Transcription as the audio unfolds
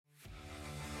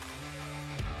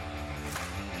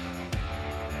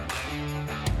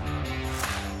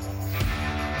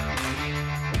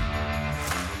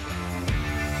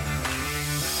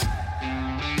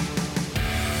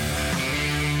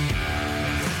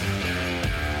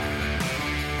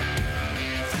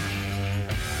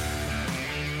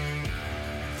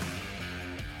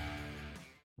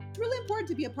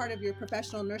to be a part of your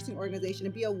professional nursing organization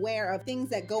and be aware of things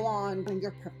that go on in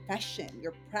your profession,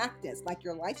 your practice, like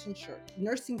your licensure,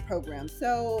 nursing program.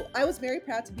 So I was very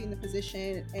proud to be in the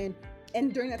position,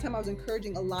 and during that time I was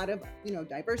encouraging a lot of,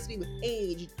 diversity with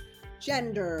age,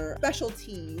 gender,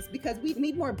 specialties, because we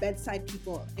need more bedside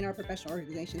people in our professional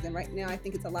organizations. And right now I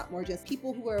think it's a lot more just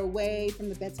people who are away from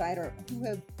the bedside or who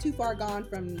have too far gone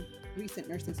from recent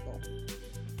nursing school.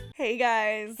 Hey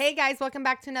guys, welcome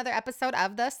back to another episode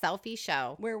of The Selfie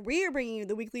Show, where we are bringing you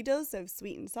the weekly dose of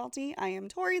sweet and salty. I am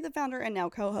Tori, the founder and now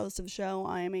co-host of the show.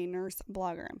 I am a nurse,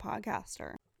 blogger, and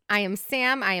podcaster. I am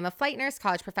Sam. I am a flight nurse,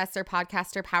 college professor,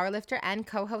 podcaster, powerlifter, and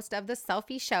co-host of The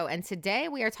Selfie Show. And today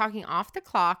we are talking off the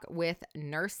clock with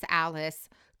Nurse Alice,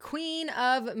 queen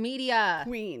of media.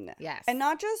 Queen. Yes. And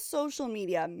not just social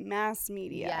media, mass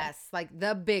media. Yes, like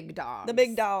the big dogs. The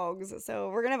big dogs. So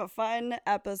we're going to have a fun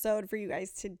episode for you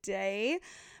guys today.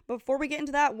 Before we get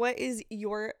into that, what is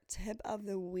your tip of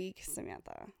the week,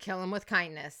 Samantha? Kill them with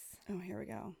kindness. Oh, here we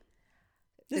go.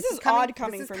 This is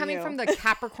coming from you. from the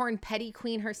Capricorn petty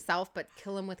queen herself, but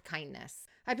kill him with kindness.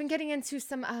 I've been getting into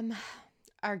some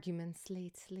arguments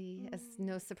lately, as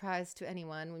no surprise to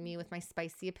anyone. With me with my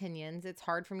spicy opinions, it's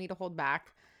hard for me to hold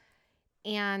back.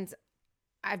 And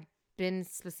I've been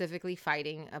specifically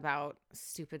fighting about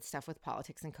stupid stuff with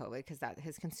politics and COVID because that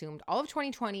has consumed all of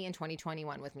 2020 and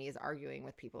 2021 with me, is arguing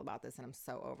with people about this, and I'm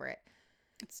so over it.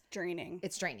 It's draining.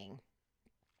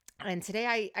 And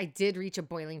today I did reach a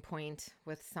boiling point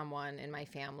with someone in my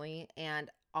family, and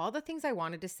all the things I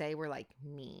wanted to say were like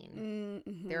mean.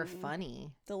 Mm-hmm. They were funny.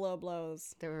 The low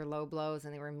blows. They were low blows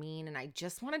and they were mean, and I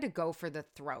just wanted to go for the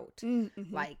throat.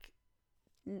 Mm-hmm. Like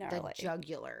gnarly. The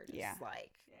jugular. Yeah.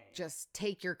 Just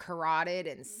take your carotid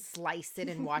and slice it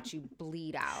and watch you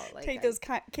bleed out. Like take those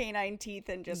canine teeth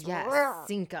and just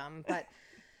sink them.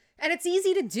 And it's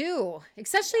easy to do,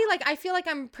 especially like I feel like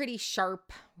I'm pretty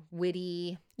sharp,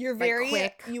 witty. You're very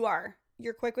quick. You are.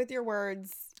 You're quick with your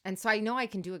words. And so I know I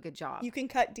can do a good job. You can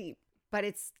cut deep. But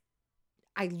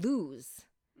I lose.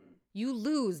 You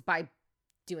lose by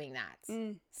doing that.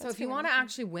 So if you want to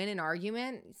actually win an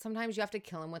argument, sometimes you have to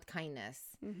kill him with kindness.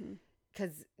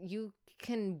 Because you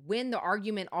can win the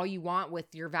argument all you want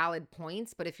with your valid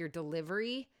points, but if your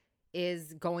delivery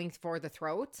is going for the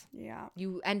throat,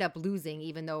 you end up losing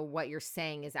even though what you're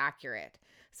saying is accurate.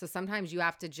 So sometimes you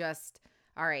have to just,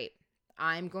 all right,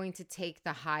 I'm going to take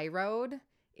the high road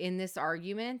in this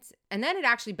argument, and then it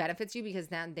actually benefits you because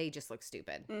then they just look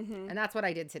stupid. And that's what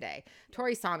I did today.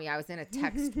 Tori saw me. I was in a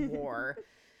text war,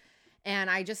 and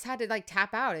I just had to like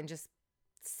tap out and just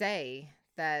say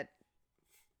that,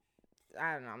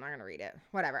 I don't know, I'm not going to read it.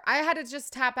 Whatever. I had to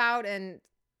just tap out and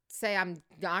say, I'm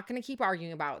not going to keep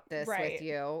arguing about this with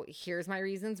you. Here's my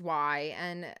reasons why.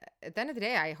 And at the end of the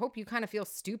day, I hope you kind of feel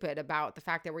stupid about the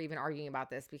fact that we're even arguing about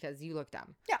this because you look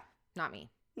dumb. Yeah. Not me.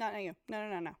 Not you.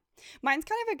 No. Mine's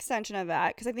kind of an extension of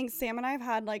that because I think Sam and I have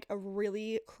had like a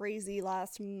really crazy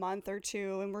last month or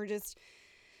two, and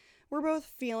we're both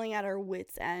feeling at our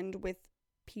wits' end with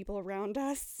people around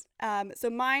us. So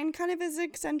mine kind of is an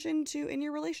extension to in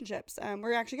your relationships.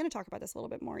 We're actually going to talk about this a little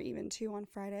bit more even too on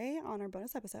Friday on our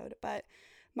bonus episode, but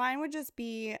mine would just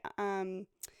be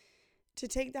to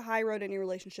take the high road in your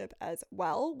relationship as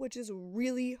well, which is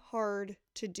really hard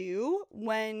to do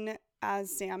when,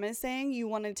 as Sam is saying, you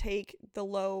want to hit the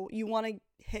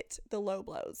low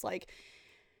blows. Like,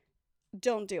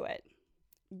 don't do it.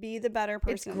 Be the better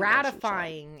person. It's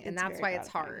gratifying, and that's why it's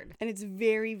hard. And it's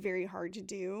very, very hard to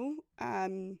do.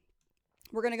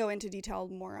 We're going to go into detail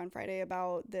more on Friday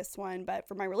about this one. But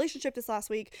for my relationship this last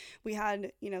week, we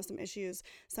had, some issues.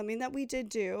 Something that we did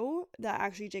do that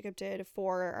actually Jacob did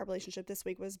for our relationship this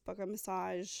week was book a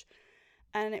massage.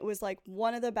 And it was like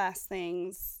one of the best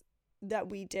things that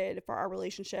we did for our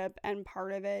relationship. And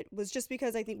part of it was just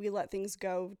because I think we let things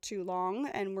go too long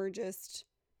and we're just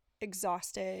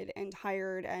exhausted and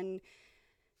tired, and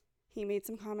he made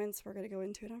some comments. We're going to go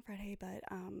into it on Friday, but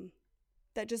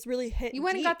that just really hit You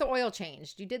went deep. and got the oil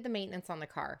changed. You did the maintenance on the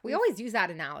car. We always use that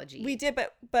analogy. We did,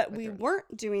 but we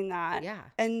weren't doing that. Yeah.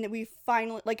 And we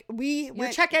finally,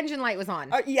 your check engine light was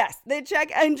on. Yes, the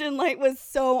check engine light was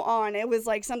so on. It was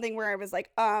like something where I was like,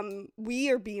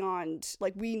 we are beyond,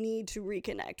 like, we need to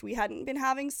reconnect. We hadn't been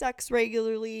having sex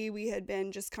regularly. We had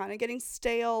been just kind of getting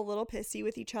stale, a little pissy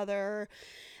with each other.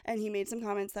 And he made some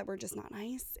comments that were just not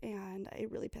nice, and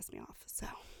it really pissed me off. So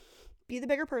be the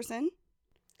bigger person.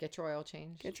 Get your oil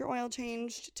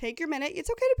changed. Take your minute.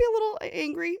 It's okay to be a little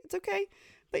angry. It's okay.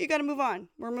 But you got to move on.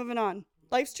 We're moving on.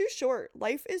 Life's too short.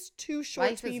 Life is too short.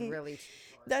 Life is really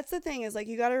short. That's the thing is, like,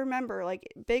 you got to remember,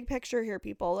 like, big picture here,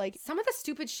 people. Like, some of the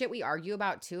stupid shit we argue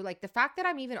about too, like the fact that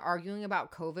I'm even arguing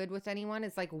about COVID with anyone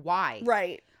is like, why?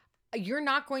 right. You're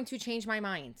not going to change my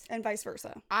mind. And vice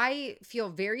versa. I feel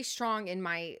very strong in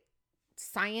my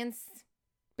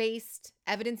science-based,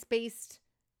 evidence-based,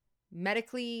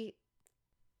 medically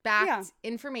backed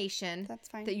information. That's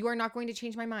fine. That you are not going to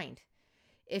change my mind.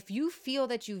 If you feel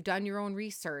that you've done your own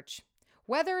research,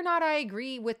 whether or not I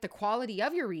agree with the quality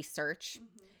of your research,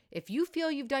 if you feel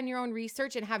you've done your own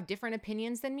research and have different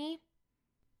opinions than me,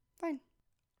 fine.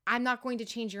 I'm not going to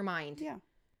change your mind. Yeah.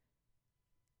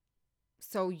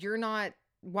 So you're not,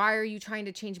 why are you trying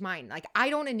to change mine? Like, I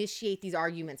don't initiate these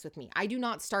arguments with me. I do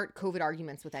not start COVID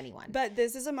arguments with anyone. But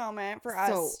this is a moment for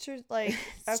us to, like,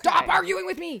 stop arguing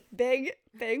with me. Big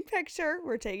picture.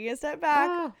 We're taking a step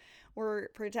back. We're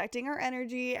protecting our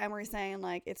energy, and we're saying,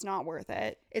 like, it's not worth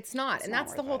it. It's not. And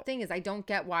that's the whole thing is I don't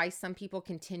get why some people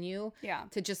continue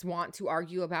to just want to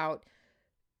argue about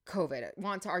COVID,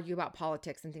 want to argue about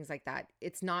politics and things like that.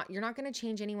 It's not, you're not going to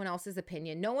change anyone else's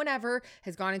opinion. No one ever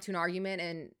has gone into an argument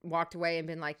and walked away and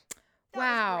been like,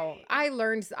 wow, I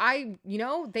learned,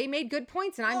 they made good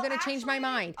points and I'm going to change my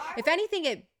mind. If anything,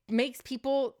 it makes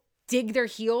people dig their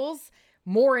heels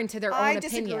more into their own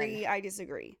opinion. I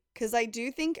disagree. Because I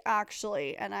do think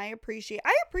actually, and I appreciate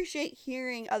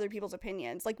hearing other people's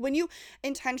opinions. Like when you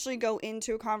intentionally go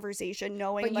into a conversation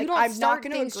knowing, but like, I'm not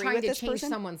going to agree trying with to this change person.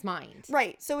 Someone's mind.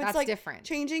 Right. So it's that's like different.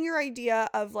 Changing your idea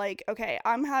of like, okay,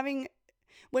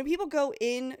 when people go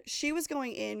in, she was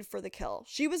going in for the kill.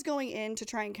 She was going in to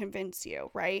try and convince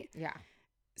you, right? Yeah.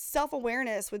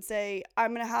 Self-awareness would say,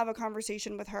 I'm going to have a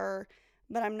conversation with her,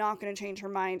 but I'm not going to change her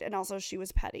mind. And also she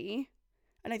was petty.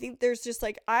 And I think there's just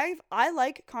like, I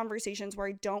like conversations where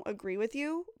I don't agree with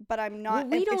you, but I'm not,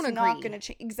 we don't agree not going to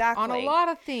change. Exactly. On a lot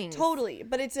of things. Totally.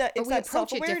 But it's that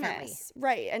self-awareness.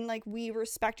 Right. And like, we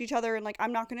respect each other and like,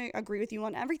 I'm not going to agree with you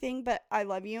on everything, but I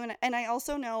love you. And I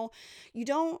also know you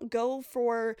don't go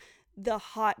for the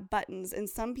hot buttons. And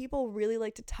some people really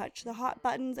like to touch the hot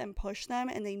buttons and push them,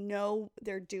 and they know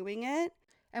they're doing it.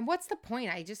 And what's the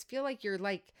point? I just feel like you're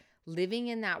like living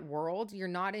in that world. You're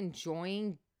not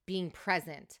enjoying being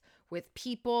present with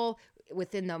people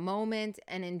within the moment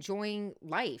and enjoying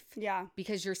life. Yeah.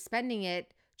 Because you're spending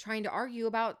it trying to argue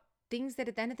about things that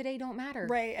at the end of the day don't matter.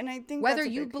 Right. And I think whether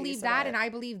you believe that and I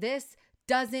believe this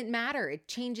doesn't matter. It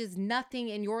changes nothing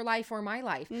in your life or my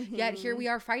life. Mm-hmm. Yet here we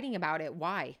are fighting about it.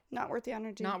 Why? Not worth the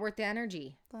energy. Not worth the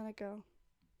energy. Let it go.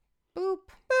 Boop.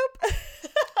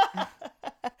 Boop.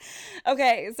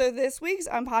 Okay. So this week's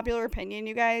unpopular opinion,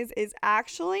 you guys, is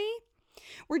actually...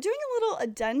 we're doing a little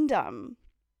addendum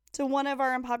to one of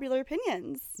our unpopular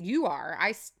opinions. You are.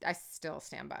 I still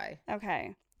stand by.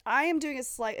 Okay. I am doing a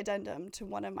slight addendum to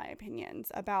one of my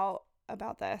opinions about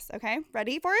this. Okay.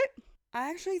 Ready for it? I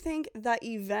actually think that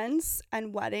events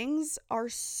and weddings are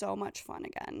so much fun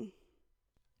again.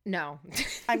 No.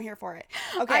 I'm here for it.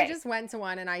 Okay. I just went to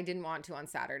one and I didn't want to on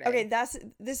Saturday. Okay.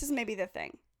 This is maybe the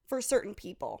thing. For certain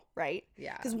people, right?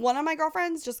 Yeah. Because one of my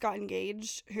girlfriends just got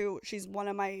engaged, she's one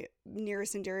of my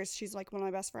nearest and dearest. She's like one of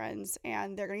my best friends,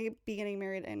 and they're going to be getting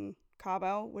married in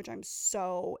Cabo, which I'm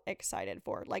so excited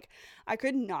for. Like, I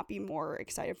could not be more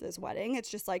excited for this wedding. It's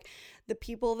just like the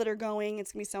people that are going,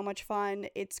 it's going to be so much fun.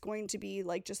 It's going to be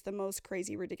like just the most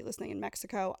crazy, ridiculous thing in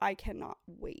Mexico. I cannot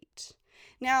wait.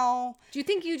 Now, do you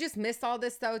think you just missed all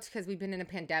this though because we've been in a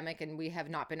pandemic and we have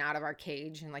not been out of our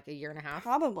cage in like a year and a half?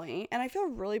 Probably. And I feel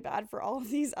really bad for all of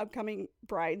these upcoming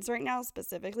brides right now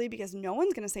specifically because no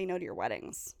one's going to say no to your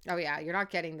weddings. Oh yeah, you're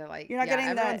not getting the like, you're not getting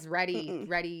everyone's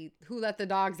ready. Who let the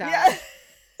dogs out? Yeah.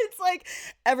 It's like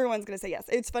everyone's going to say yes.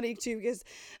 It's funny too because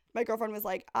my girlfriend was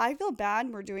like, I feel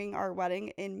bad we're doing our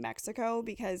wedding in Mexico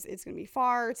because it's going to be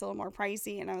far. It's a little more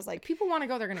pricey. And I was like, if people want to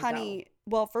go, they're going to go. Honey,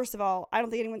 well, first of all, I don't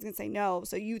think anyone's going to say no.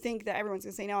 So you think that everyone's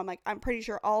going to say no. I'm like, I'm pretty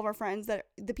sure all of our friends that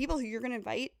the people who you're going to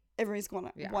invite, everybody's going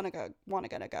to want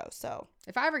to go. So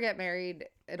if I ever get married,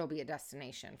 it'll be a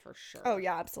destination for sure. Oh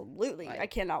yeah, absolutely. Like, I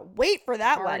cannot wait for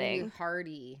that wedding.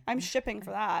 Hardy. I'm shipping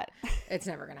for that. It's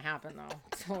never going to happen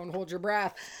though. Don't hold your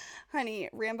breath. Honey,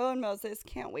 Rambo and Moses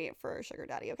can't wait for a sugar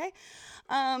daddy, okay?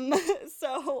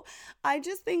 So I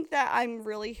just think that I'm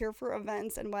really here for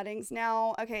events and weddings.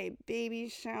 Now, okay, baby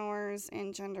showers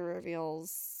and gender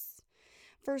reveals.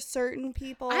 For certain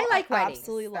people, I like weddings.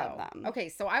 Absolutely love them. Okay,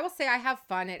 so I will say I have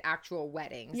fun at actual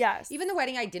weddings. Yes. Even the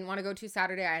wedding I didn't want to go to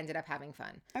Saturday, I ended up having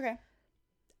fun. Okay.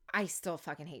 I still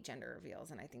fucking hate gender reveals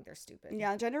and I think they're stupid.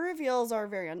 Yeah, gender reveals are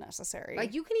very unnecessary.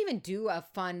 Like you can even do a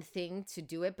fun thing to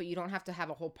do it, but you don't have to have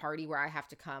a whole party where I have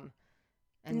to come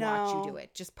and watch you do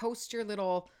it. Just post your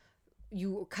little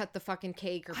you cut the fucking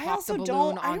cake or I pop also the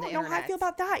balloon I on the don't know internet. how I feel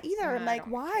about that either. I'm I like,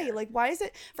 don't why? care. Like, why is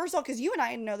it? First of all, because you and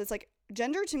I know this, like,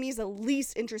 gender to me is the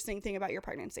least interesting thing about your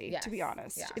pregnancy, to be Yes.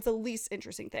 honest. Yeah. It's the least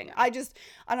interesting thing. Yeah.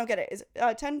 I don't get it. Is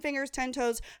 10 fingers, 10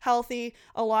 toes, healthy,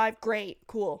 alive, great,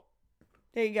 cool.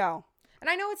 There you go. And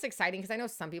I know it's exciting because I know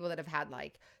some people that have had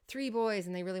like 3 boys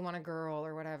and they really want a girl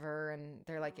or whatever. And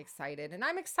they're like excited. And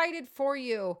I'm excited for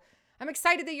you. I'm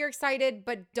excited that you're excited,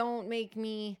 but don't make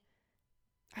me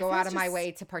go out of my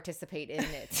way to participate in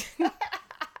it.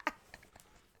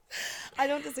 I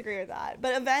don't disagree with that.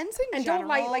 But events in And general. don't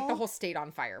light like the whole state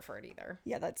on fire for it either.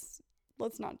 Yeah,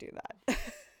 let's not do that.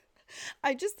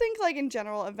 I just think like in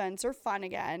general, events are fun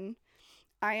again.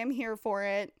 I am here for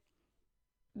it.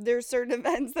 There's certain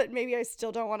events that maybe I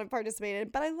still don't want to participate in,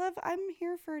 but I'm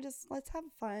here for just let's have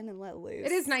fun and let loose.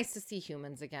 It is nice to see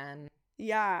humans again.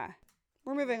 Yeah.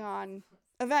 We're moving on.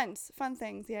 Events, fun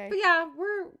things, yay. But yeah,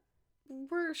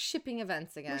 we're shipping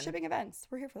events again. We're shipping events.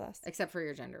 We're here for this. Except for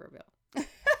your gender reveal.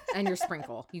 And your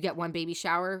sprinkle. You get one baby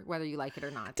shower, whether you like it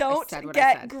or not. Don't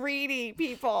get greedy,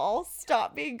 people.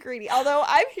 Stop being greedy. Although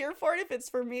I'm here for it if it's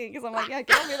for me, because I'm like, yeah,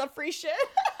 give me the free shit.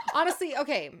 Honestly,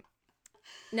 okay.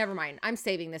 Never mind. I'm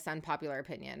saving this unpopular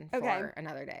opinion for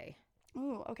another day.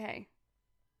 Ooh, okay.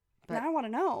 But now I want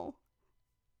to know.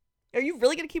 Are you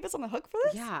really going to keep us on the hook for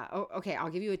this? Yeah. Oh, okay. I'll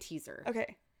give you a teaser.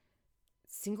 Okay.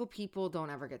 Single people don't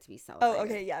ever get to be celebrated. Oh,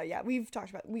 okay. Yeah. We've talked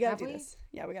about it. We got to do this.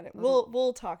 Yeah, we got it. Well,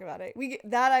 We'll talk about it.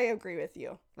 That I agree with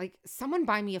you. Like, someone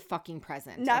buy me a fucking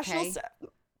present. National.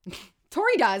 Okay?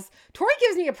 Tori does. Tori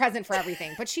gives me a present for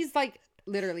everything, but she's like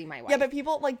literally my wife. Yeah, but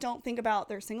people like don't think about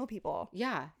their single people.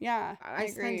 Yeah. Yeah. I agree.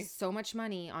 spend so much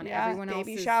money on everyone else's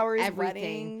baby showers,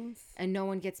 everything, weddings, and no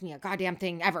one gets me a goddamn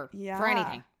thing ever for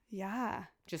anything. Yeah.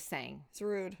 Just saying. It's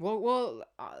rude. We'll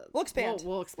expand.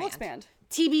 We'll expand. We'll expand.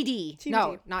 TBD.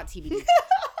 No, not TBD.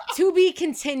 To be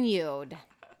continued.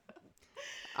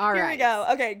 All right. Here we go.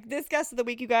 Okay, this guest of the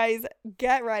week, you guys,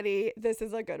 get ready. This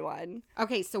is a good one.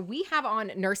 Okay, so we have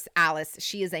on Nurse Alice.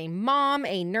 She is a mom,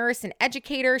 a nurse, an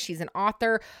educator. She's an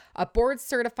author, a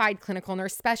board-certified clinical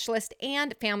nurse specialist,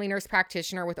 and family nurse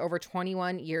practitioner with over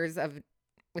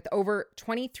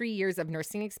 23 years of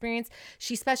nursing experience.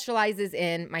 She specializes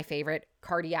in my favorite,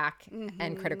 cardiac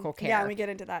and critical care. Yeah, we get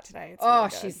into that today. It's really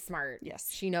really she's smart. Yes.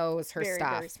 She knows her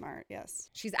stuff. Very smart, yes.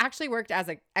 She's actually worked as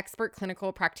an expert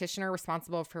clinical practitioner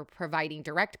responsible for providing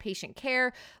direct patient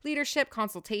care, leadership,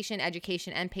 consultation,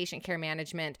 education, and patient care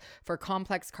management for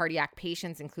complex cardiac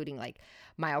patients, including like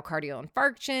myocardial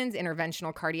infarctions,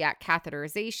 interventional cardiac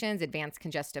catheterizations, advanced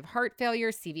congestive heart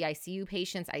failure, CVICU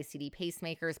patients, ICD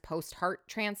pacemakers, post-heart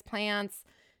transplants.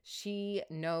 She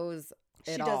knows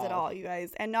She does it all, you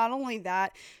guys. And not only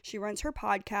that, she runs her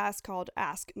podcast called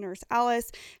Ask Nurse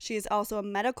Alice. She is also a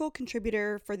medical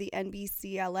contributor for the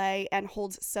NBCLA and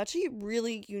holds such a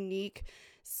really unique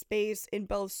space in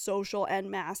both social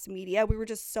and mass media. We were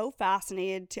just so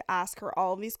fascinated to ask her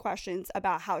all of these questions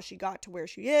about how she got to where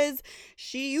she is.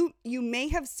 You may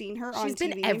have seen her on TV. She's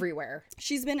been everywhere.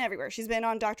 She's been everywhere. She's been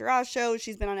on Dr. Oz show.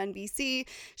 She's been on NBC.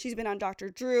 She's been on Dr.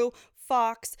 Drew,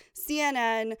 Fox,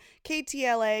 CNN,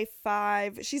 KTLA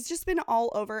 5. She's just been all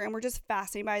over, and we're just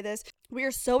fascinated by this. We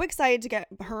are so excited to get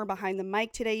her behind the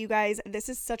mic today, you guys. This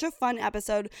is such a fun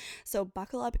episode. So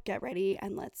buckle up, get ready,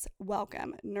 and let's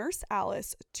welcome Nurse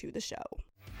Alice to the show.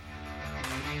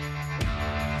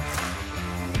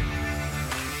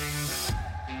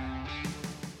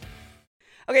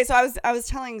 Okay, so I was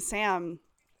telling Sam,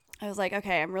 I was like,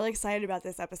 okay, I'm really excited about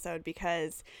this episode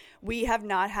because we have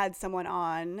not had someone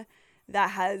on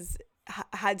that has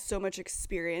had so much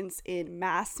experience in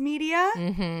mass media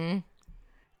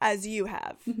as you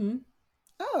have.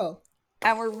 Oh.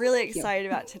 And we're really excited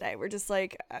about today. We're just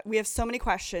like, we have so many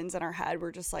questions in our head.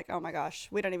 We're just like, oh my gosh,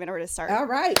 we don't even know where to start. All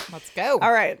right. Let's go.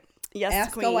 All right. Yes,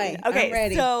 Ask queen. away. Okay, I'm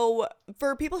ready. so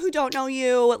for people who don't know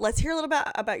you, let's hear a little bit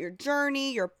about your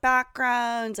journey, your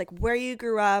backgrounds, like where you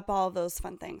grew up, all of those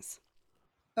fun things.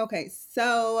 Okay,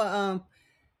 so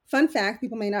fun fact,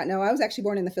 people may not know, I was actually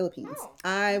born in the Philippines.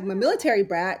 I'm a military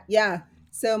brat. Yeah.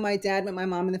 So my dad met my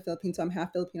mom in the Philippines, so I'm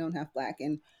half Filipino and half Black.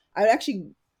 And I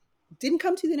actually didn't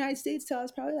come to the United States till I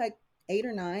was probably like 8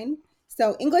 or 9.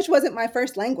 So English wasn't my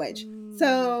first language.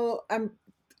 So I'm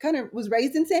kind of was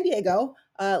raised in San Diego,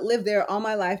 lived there all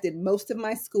my life, did most of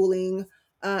my schooling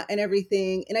and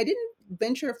everything. And I didn't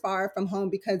venture far from home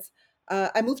because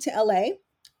I moved to LA.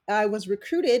 I was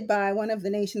recruited by one of the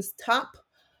nation's top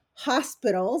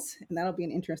hospitals, and that'll be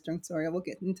an interesting story. We'll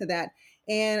get into that.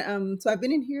 And so I've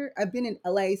been in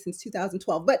LA since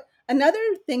 2012. But another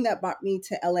thing that brought me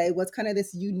to LA was kind of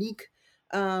this unique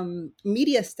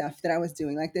media stuff that I was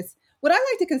doing, like this, what I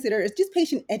like to consider is just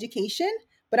patient education,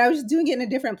 but I was just doing it in a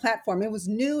different platform. It was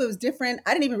new, it was different.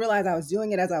 I didn't even realize I was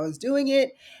doing it as I was doing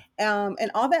it. And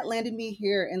all that landed me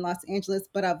here in Los Angeles,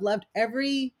 but I've loved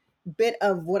every bit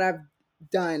of what I've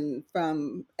done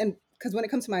from, and because when it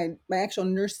comes to my actual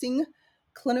nursing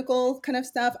clinical kind of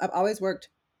stuff, I've always worked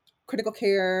critical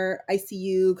care,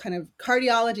 ICU, kind of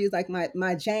cardiology is like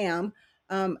my jam,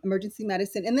 emergency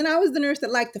medicine. And then I was the nurse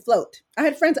that liked to float. I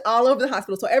had friends all over the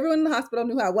hospital. So everyone in the hospital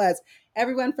knew who I was.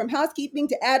 Everyone from housekeeping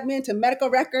to admin to medical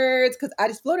records, because I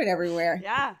just floated everywhere.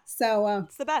 Yeah. So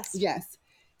it's the best. yes.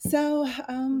 So I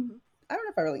don't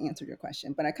know if I really answered your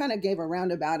question, but I kind of gave a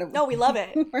roundabout of No, we love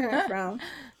it. where I'm from.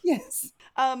 Yes.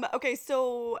 Okay,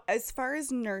 so as far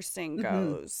as nursing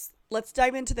goes, let's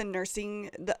dive into the nursing,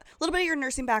 a little bit of your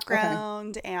nursing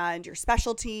background and your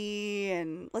specialty,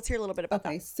 and let's hear a little bit about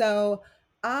that. So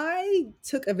I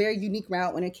took a very unique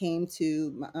route when it came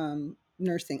to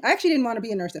nursing. I actually didn't want to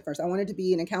be a nurse at first. I wanted to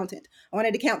be an accountant. I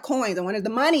wanted to count coins. I wanted the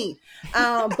money.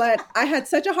 But I had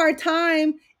such a hard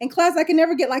time in class. I could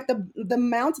never get like the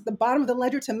amounts at the bottom of the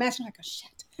ledger to match. I'm like, oh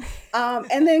shit.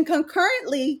 And then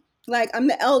concurrently, like I'm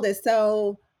the eldest.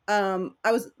 So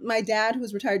my dad, who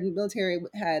was retired in the military,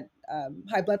 had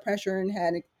high blood pressure and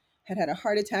had a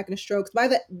heart attack and a stroke. So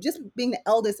just being the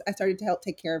eldest, I started to help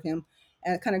take care of him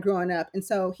kind of growing up. And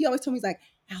so he always told me, he's like,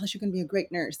 Alice, you're going to be a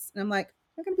great nurse. And I'm like,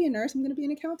 I'm not going to be a nurse. I'm going to be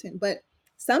an accountant. But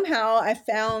somehow I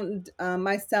found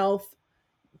myself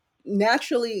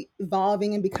naturally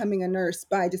evolving and becoming a nurse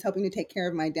by just helping to take care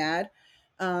of my dad.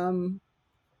 And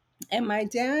my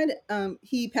dad,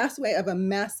 he passed away of a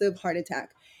massive heart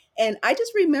attack. And I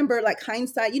just remember, like,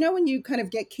 hindsight, when you kind of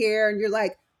get care and you're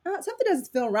like, oh, something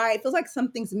doesn't feel right. It feels like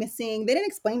something's missing. They didn't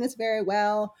explain this very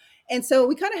well. And so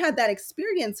we kind of had that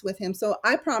experience with him. So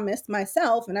I promised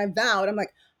myself and I vowed, I'm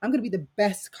like, I'm going to be the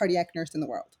best cardiac nurse in the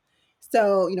world.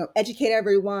 So, educate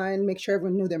everyone, make sure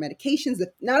everyone knew their medications,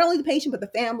 not only the patient, but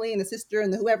the family and the sister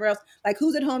and the whoever else, like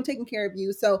who's at home taking care of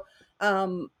you. So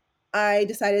I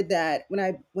decided that when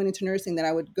I went into nursing that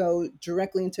I would go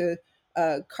directly into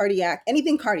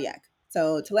anything cardiac.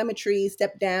 So telemetry,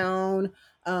 step down,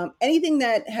 anything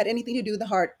that had anything to do with the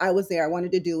heart, I was there. I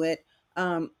wanted to do it.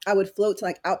 I would float to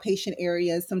like outpatient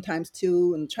areas sometimes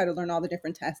too and try to learn all the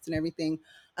different tests and everything.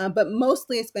 But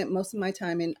mostly I spent most of my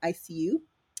time in ICU,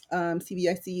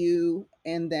 CVICU,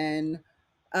 and then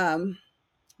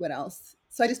what else?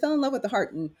 So I just fell in love with the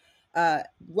heart and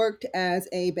worked as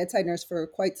a bedside nurse for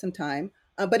quite some time.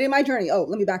 But in my journey, let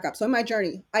me back up. So in my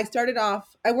journey, I started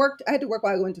off, I had to work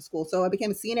while I went to school. So I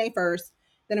became a CNA first,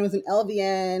 then I was an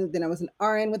LVN, then I was an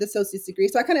RN with associate's degree.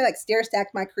 So I kind of like stair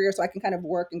stacked my career so I can kind of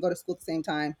work and go to school at the same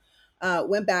time.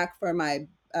 Went back for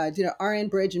did an RN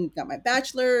bridge and got my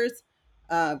bachelor's.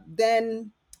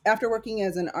 Then after working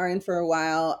as an RN for a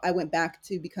while, I went back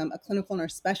to become a clinical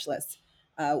nurse specialist.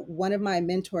 One of my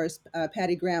mentors,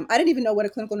 Patty Graham, I didn't even know what a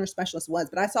clinical nurse specialist was,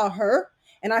 but I saw her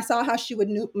and I saw how she would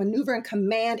maneuver and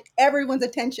command everyone's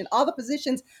attention. All the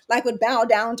physicians would bow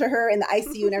down to her in the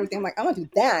ICU and everything. I'm like, I want to do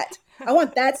that. I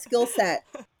want that skill set.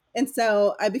 And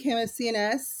so I became a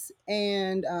CNS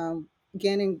and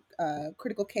again in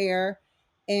critical care.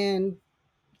 And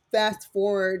fast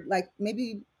forward,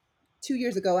 maybe 2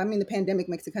 years ago, the pandemic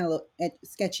makes it kind of look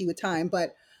sketchy with time,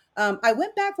 but I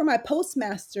went back for my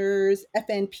postmaster's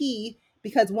FNP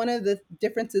because one of the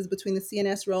differences between the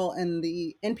CNS role and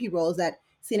the NP role is that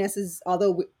CNS is, although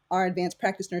we are advanced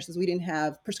practice nurses, we didn't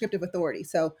have prescriptive authority.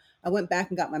 So I went back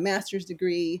and got my master's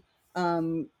degree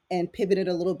and pivoted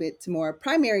a little bit to more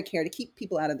primary care to keep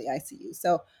people out of the ICU.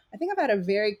 So I think I've had a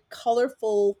very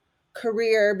colorful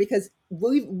career because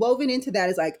we've woven into that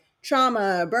is like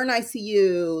trauma, burn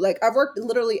ICU. I've worked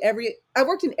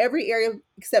in every area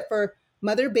except for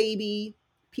mother, baby,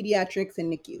 pediatrics,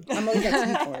 and NICU. I'm always next to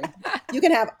you, Tori. You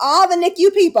can have all the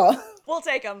NICU people. We'll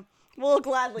take them. We'll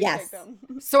gladly take them.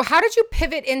 So how did you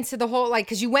pivot into the whole,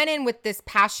 because you went in with this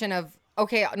passion of,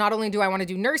 okay, not only do I want to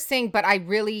do nursing, but I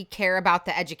really care about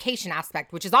the education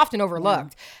aspect, which is often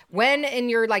overlooked. Yeah. When in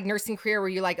your nursing career were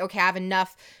you like, okay, I have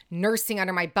enough nursing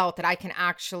under my belt that I can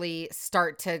actually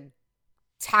start to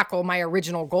tackle my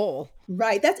original goal?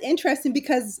 Right. That's interesting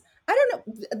because I don't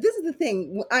know. This is the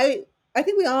thing. I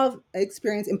think we all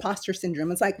experience imposter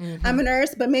syndrome. It's like, I'm a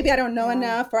nurse, but maybe I don't know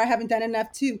enough or I haven't done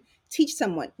enough to teach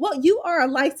someone. Well, you are a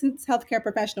licensed healthcare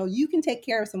professional. You can take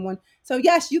care of someone. So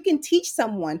yes, you can teach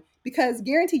someone because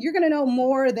guaranteed you're going to know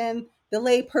more than the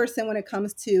lay person when it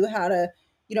comes to how to,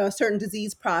 a certain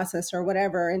disease process or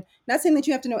whatever. And not saying that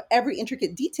you have to know every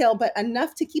intricate detail, but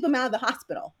enough to keep them out of the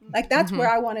hospital. That's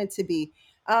where I wanted to be.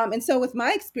 And so with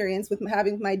my experience with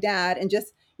having my dad and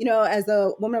just, as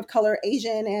a woman of color,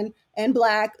 Asian and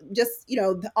Black, just,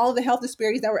 all the health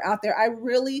disparities that were out there, I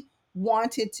really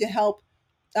wanted to help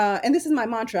and this is my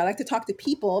mantra, I like to talk to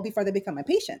people before they become my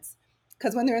patients.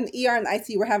 Because when they're in the ER and the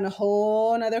ICU, we're having a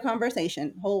whole nother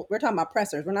conversation. We're talking about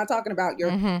pressors. We're not talking about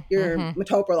your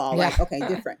metoprolol. Yeah. Like, okay,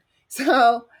 different.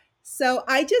 So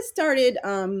I just started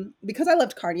because I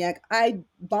loved cardiac. I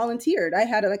volunteered. I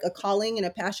had a calling and a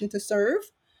passion to serve.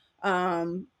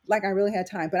 Like I really had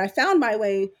time, but I found my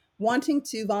way wanting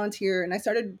to volunteer, and I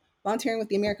started volunteering with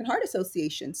the American Heart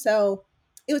Association. So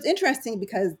it was interesting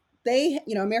because they,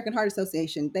 American Heart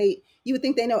Association, you would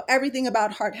think they know everything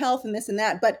about heart health and this and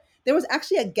that, but there was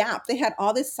actually a gap. They had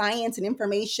all this science and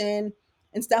information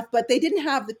and stuff, but they didn't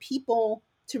have the people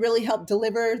to really help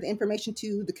deliver the information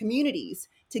to the communities,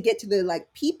 to get to the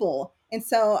people. And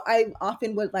so I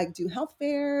often would do health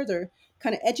fairs or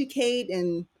kind of educate,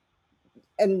 and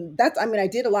that's, I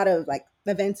did a lot of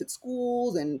events at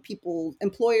schools and people,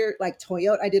 employer, like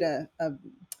Toyota. I did a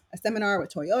seminar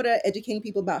with Toyota, educating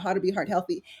people about how to be heart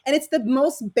healthy. And it's the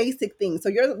most basic thing. So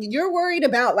you're worried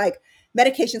about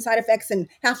medication side effects and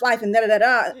half-life and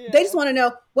da-da-da-da. Yeah. They just want to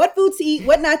know what foods to eat,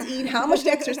 what not to eat, how much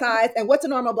to exercise, and what's a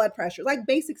normal blood pressure,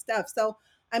 basic stuff. So,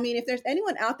 if there's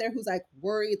anyone out there who's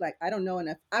worried, I don't know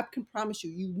enough, I can promise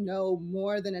you know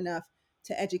more than enough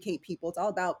to educate people. It's all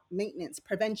about maintenance,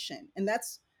 prevention. And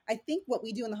that's, I think, what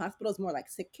we do in the hospital is more like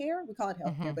sick care. We call it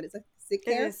healthcare, but it's sick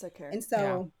care. It is sick care. And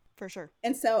so, for sure.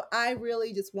 And so I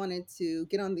really just wanted to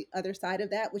get on the other side of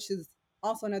that, which is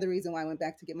also another reason why I went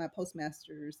back to get my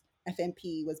postmaster's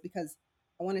FNP, was because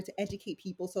I wanted to educate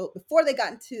people. So before they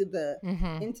got into the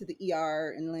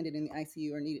ER and landed in the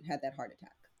ICU or had that heart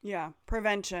attack. Yeah.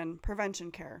 Prevention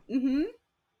care. Mm-hmm.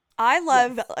 I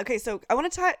love, okay, so I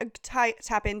want to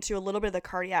tap into a little bit of the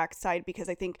cardiac side, because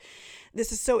I think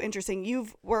this is so interesting.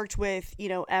 You've worked with,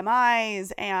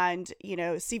 MIs and,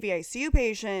 CVICU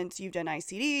patients. You've done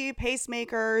ICD,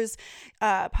 pacemakers,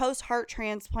 post-heart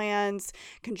transplants,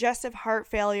 congestive heart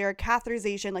failure,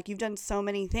 catheterization. You've done so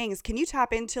many things. Can you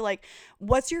tap into,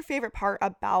 what's your favorite part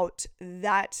about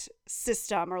that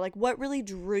system, or, what really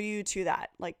drew you to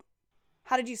that?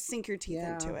 How did you sink your teeth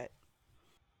into it?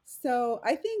 So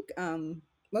I think,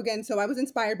 again, so I was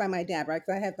inspired by my dad, right?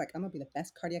 Because I have I'm going to be the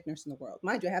best cardiac nurse in the world.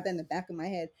 Mind you, I have that in the back of my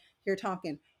head here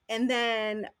talking. And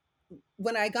then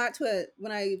when I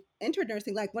entered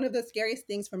nursing, one of the scariest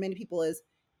things for many people is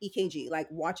EKG,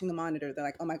 watching the monitor. They're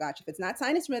like, oh my gosh, if it's not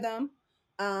sinus rhythm,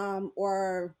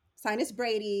 or sinus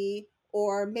brady,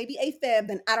 or maybe AFib,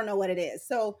 then I don't know what it is.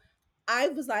 So I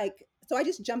was so I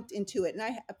just jumped into it.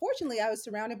 And fortunately, I was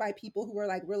surrounded by people who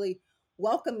were really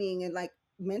welcoming and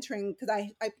mentoring, because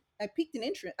I piqued an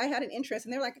interest. I had an interest,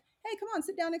 and they're like, hey, come on,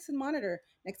 sit down next to the monitor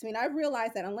next to me. And I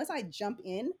realized that unless I jump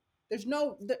in,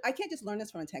 I can't just learn this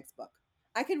from a textbook.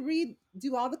 I could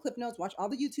do all the clip notes, watch all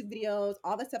the YouTube videos,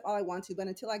 all that stuff, all I want to, but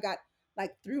until I got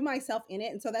threw myself in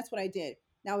it. And so that's what I did.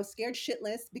 Now I was scared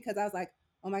shitless, because I was like,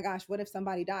 oh my gosh, what if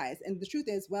somebody dies? And the truth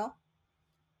is, well,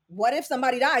 what if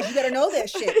somebody dies? You better know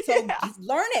this shit. So just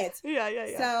learn it.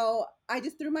 Yeah. So I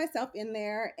just threw myself in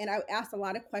there, and I asked a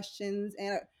lot of questions,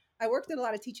 and I worked at a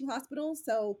lot of teaching hospitals.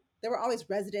 So there were always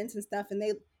residents and stuff, and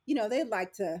they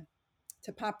like to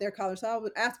pop their collar. So I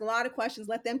would ask a lot of questions,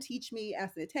 let them teach me,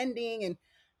 ask the attending. And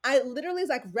I literally,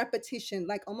 is repetition,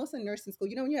 almost in nursing school.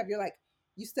 When you have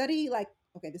you study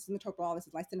okay, this is metoprolol, this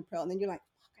is lisinopril, and then you're like,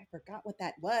 fuck, I forgot what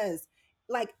that was.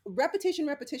 Repetition.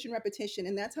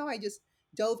 And that's how I just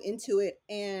dove into it.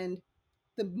 And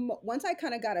once I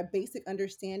kind of got a basic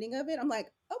understanding of it, I'm like,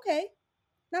 okay,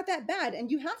 not that bad. And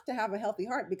you have to have a healthy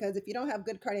heart, because if you don't have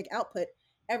good cardiac output,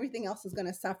 everything else is going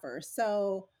to suffer.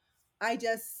 So I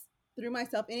just threw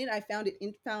myself in it. I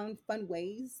found fun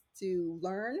ways to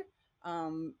learn.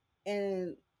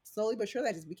 And slowly but surely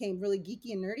I just became really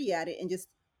geeky and nerdy at it, and just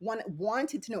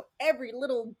wanted to know every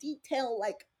little detail,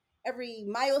 every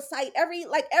myocyte,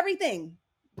 everything.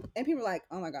 And people were like,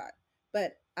 oh my God.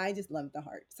 But I just love the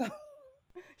heart. So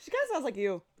she kind of sounds like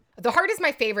you. The heart is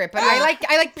my favorite, but I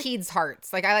like peds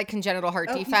hearts. I like congenital heart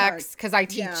defects, because I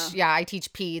teach I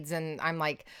teach peds, and I'm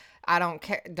like, I don't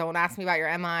care. Don't ask me about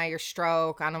your MI, your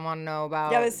stroke. I don't want to know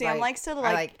about. Yeah, but Sam likes to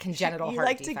I like congenital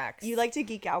heart defects. You like to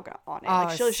geek out on it.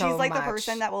 Oh, she's like the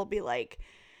person that will be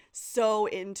so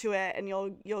into it, and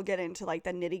you'll get into the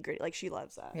nitty gritty. She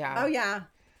loves that. Yeah. Oh yeah.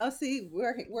 Oh, see,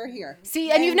 we're here. See,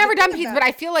 and you've never done peds, but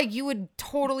I feel like you would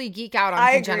totally geek out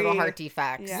on congenital heart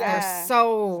defects. Yeah. They're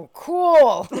so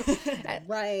cool.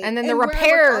 Right. And then the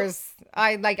repairs,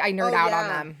 I nerd out on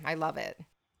them. I love it.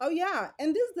 Oh yeah.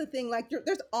 And this is the thing,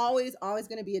 there's always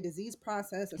going to be a disease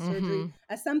process, a surgery,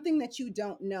 something that you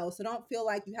don't know. So don't feel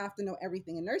like you have to know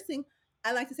everything. In nursing,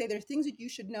 I like to say there's things that you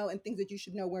should know and things that you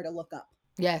should know where to look up.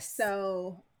 Yes.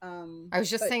 So I was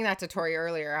just But saying that to Tori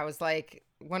earlier. I was like,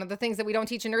 one of the things that we don't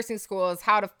teach in nursing school is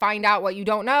how to find out what you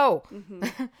don't know.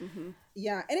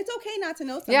 yeah, and it's okay not to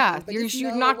know something, Yeah, but you're, just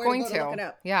you're know not where to going go to look it to.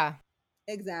 up. Yeah.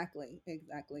 Exactly,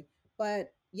 exactly.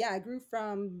 But yeah, I grew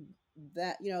from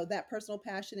that, that personal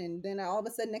passion, and then all of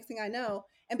a sudden, next thing I know,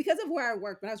 and because of where I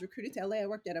worked, when I was recruited to LA, I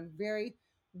worked at a very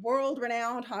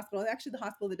world-renowned hospital. Actually, the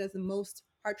hospital that does the most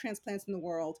heart transplants in the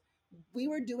world. We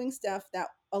were doing stuff that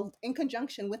in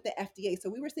conjunction with the FDA. So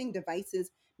we were seeing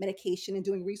devices, medication, and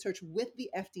doing research with the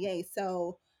FDA.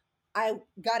 So I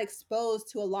got exposed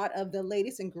to a lot of the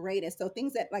latest and greatest. So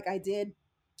things that like I did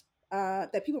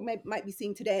that people might be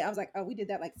seeing today, I was like, oh, we did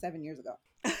that like 7 years ago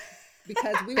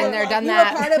because we Been were there, done we were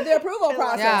that. part of the approval I love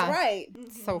process, Yeah. right?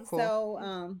 So cool.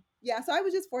 So yeah, so I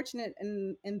was just fortunate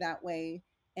in that way,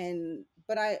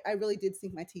 but I really did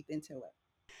sink my teeth into it.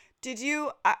 Did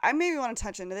you, I maybe want to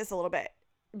touch into this a little bit.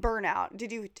 Burnout.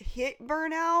 Did you hit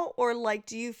burnout, or like,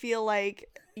 do you feel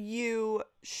like you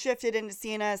shifted into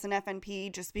CNS and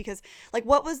FNP just because, like,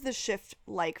 what was the shift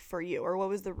like for you, or what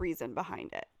was the reason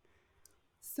behind it?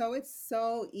 So it's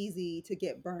so easy to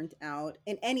get burnt out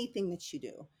in anything that you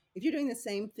do. If you're doing the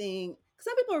same thing,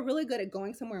 some people are really good at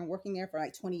going somewhere and working there for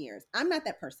like 20 years. I'm not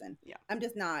that person. Yeah. I'm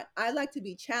just not. I like to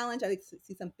be challenged. I like to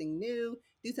see something new,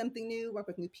 do something new, work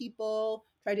with new people,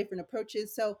 try different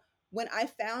approaches. So when I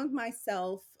found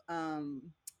myself kind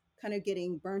of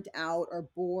getting burnt out or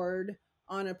bored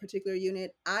on a particular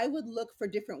unit, I would look for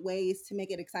different ways to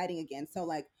make it exciting again. So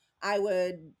like I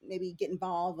would maybe get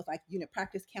involved with like unit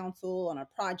practice council on a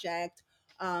project.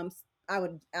 Um, I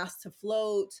would ask to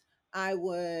float. I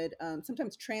would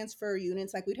sometimes transfer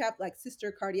units. Like we'd have like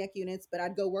sister cardiac units, but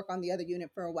I'd go work on the other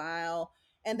unit for a while.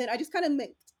 And then I just kind of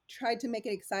tried to make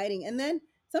it exciting. And then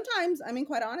sometimes, I mean,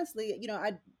 quite honestly,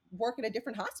 I'd work at a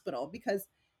different hospital because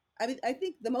I mean, I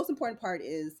think the most important part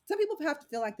is some people have to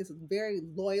feel like this very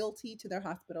loyalty to their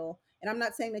hospital. And I'm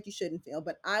not saying that you shouldn't feel,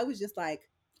 but I was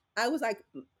like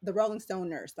the Rolling Stone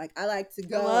nurse. Like I like to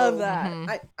I love go.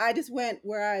 that. I just went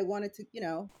where I wanted to,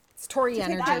 It's Tori to take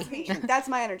care of energy. patients. That's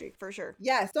my energy for sure.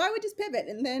 Yeah. So I would just pivot.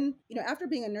 And then, after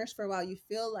being a nurse for a while, you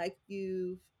feel like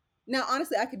now,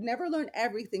 honestly, I could never learn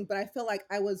everything, but I feel like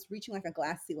I was reaching like a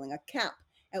glass ceiling, a cap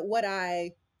at what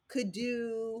I could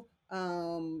do,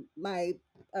 my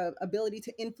ability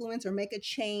to influence or make a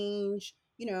change.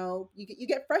 You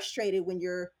get frustrated when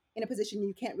you're in a position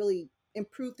you can't really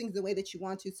improve things the way that you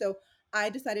want to. So I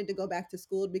decided to go back to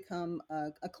school to become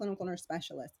a clinical nurse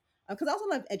specialist because I also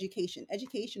love education,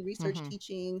 research,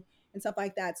 teaching, and stuff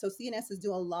like that. So CNSs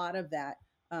do a lot of that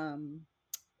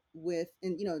with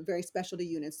very specialty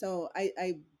units. So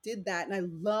I did that, and I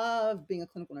love being a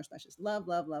clinical nurse specialist. Love.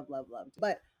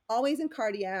 But always in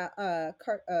cardiology,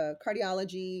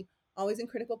 always in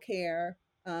critical care.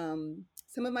 Some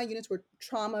of my units were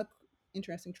trauma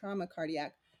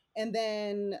cardiac, and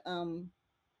then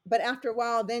but after a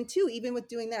while, then too, even with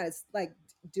doing that, it's like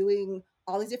doing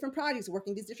all these different projects,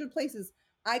 working these different places.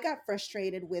 I got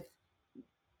frustrated with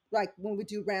like when we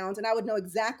do rounds, and I would know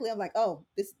exactly. I'm like, oh,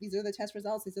 these are the test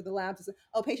results. These are the labs.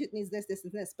 Oh, patient needs this,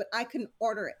 and this, but I couldn't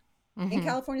order it. In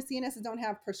California, CNSs don't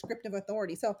have prescriptive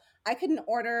authority, so I couldn't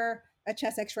order a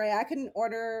chest X-ray. I couldn't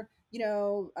order,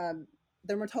 the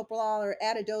metoprolol or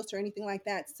add a dose or anything like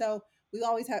that. So we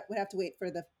always would have to wait for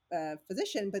the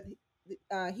physician, but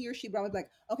he or she probably be like,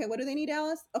 okay, what do they need,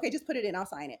 Alice? Okay, just put it in. I'll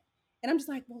sign it. And I'm just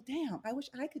like, well, damn, I wish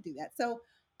I could do that. So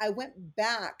I went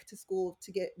back to school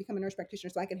to become a nurse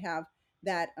practitioner so I could have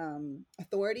that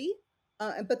authority.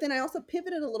 But then I also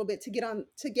pivoted a little bit to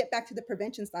get back to the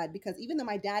prevention side, because even though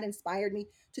my dad inspired me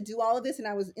to do all of this, and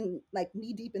I was in like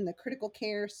knee deep in the critical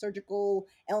care, surgical,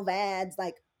 LVADs,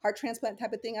 like heart transplant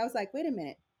type of thing, I was like, wait a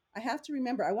minute, I have to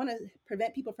remember, I want to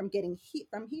prevent people from getting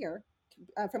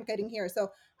from getting here.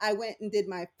 So I went and did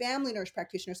my family nurse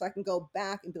practitioner so I can go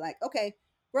back and be like, okay,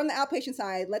 we're on the outpatient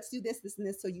side. Let's do this, this, and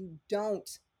this so you don't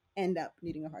end up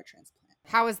needing a heart transplant.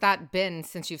 How has that been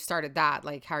since you've started that?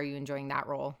 Like, how are you enjoying that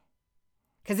role?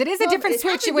 Because it is a different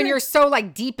switch when you're so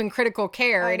like deep in critical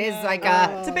care. It is like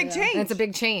it's a big change. It's a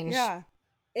big change. Yeah,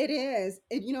 it is.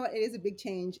 It is a big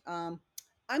change.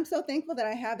 I'm so thankful that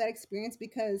I have that experience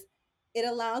because it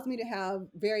allows me to have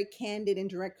very candid and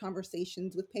direct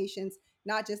conversations with patients,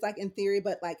 not just like in theory,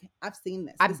 but like I've seen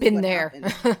this. I've been there.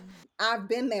 I've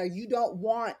been there. You don't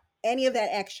want any of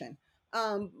that action.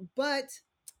 But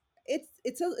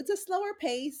it's a slower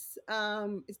pace.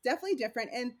 It's definitely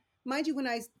different. And mind you, when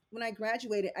I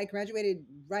graduated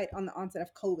right on the onset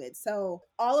of COVID. So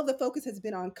all of the focus has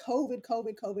been on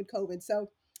COVID. So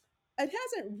it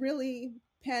hasn't really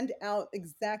panned out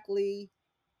exactly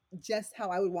just how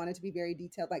I would want it to be very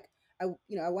detailed. Like I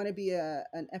want to be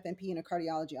an FNP in a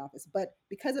cardiology office, but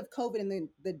because of COVID and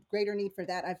the greater need for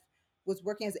that, was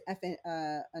working as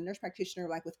a nurse practitioner,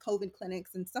 like with COVID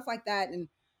clinics and stuff like that. And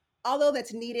although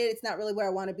that's needed, it's not really where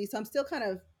I want to be. So I'm still kind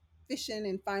of fishing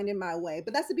and finding my way.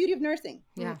 But that's the beauty of nursing.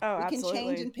 Yeah. Oh, we absolutely. can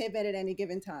change and pivot at any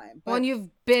given time. Well, and you've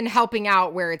been helping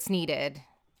out where it's needed.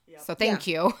 Yep. So thank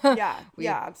you. Yeah.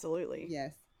 Absolutely.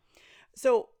 Yes.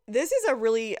 So this is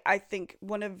I think,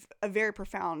 one of a very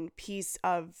profound piece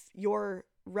of your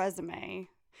resume.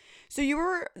 So you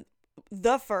were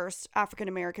the first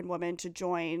African-American woman to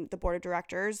join the board of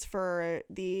directors for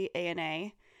the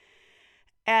ANA.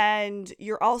 And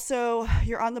you're on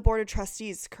the board of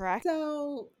trustees, correct?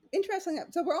 So interesting.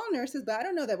 So we're all nurses, but I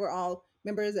don't know that we're all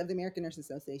members of the American Nurses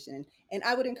Association. And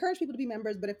I would encourage people to be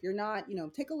members, but if you're not,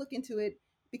 take a look into it,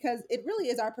 because it really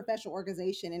is our professional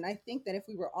organization. And I think that if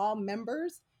we were all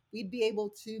members, we'd be able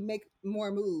to make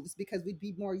more moves because we'd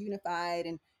be more unified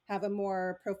and have a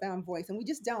more profound voice. And we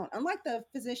just don't. Unlike the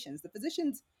physicians,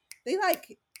 they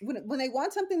like, when they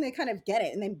want something, they kind of get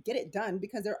it and they get it done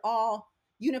because they're all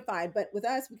unified. But with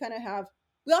us, we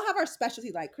all have our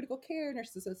specialty, like critical care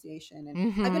nurses association.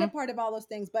 And I've been a part of all those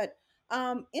things. But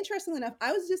interestingly enough,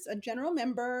 I was just a general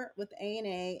member with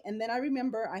ANA. And then I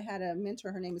remember I had a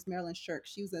mentor. Her name is Marilyn Shirk.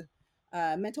 She was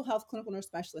a mental health clinical nurse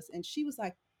specialist. And she was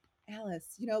like,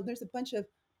 Alice, there's a bunch of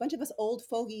us old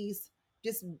fogies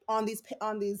just on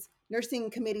these nursing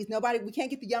committees. We can't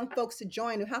get the young folks to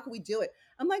join. How can we do it?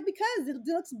 I'm like, because it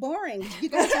looks boring. You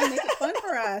guys gotta make it fun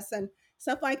for us and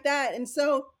stuff like that. And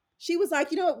so she was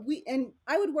like, and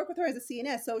I would work with her as a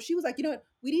CNS. So she was like,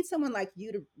 we need someone like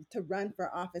you to run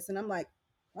for office. And I'm like,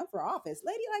 run for office?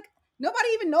 Lady, like, nobody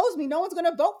even knows me. No one's going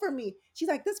to vote for me. She's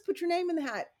like, let's put your name in the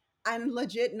hat. And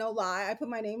legit, no lie, I put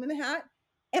my name in the hat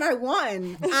and I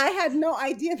won. I had no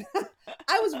idea that.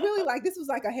 I was really like, this was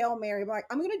like a Hail Mary. I'm like,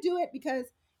 I'm going to do it because,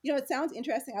 it sounds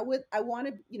interesting. I want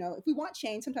to, if we want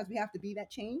change, sometimes we have to be that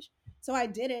change. So I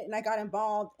did it and I got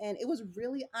involved, and it was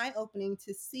really eye-opening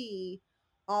to see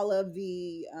all of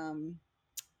the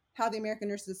how the American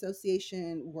Nurses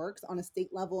Association works on a state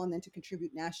level and then to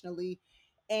contribute nationally.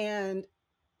 And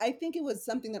I think it was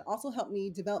something that also helped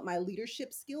me develop my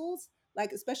leadership skills,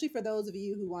 like especially for those of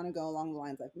you who want to go along the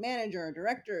lines like manager,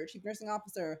 director, chief nursing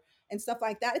officer, and stuff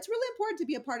like that. It's really important to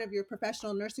be a part of your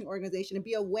professional nursing organization and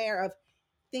be aware of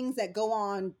things that go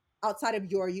on outside of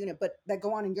your unit, but that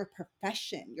go on in your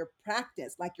profession, your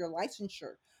practice, like your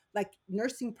licensure, like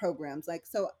nursing programs. Like,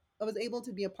 so I was able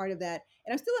to be a part of that.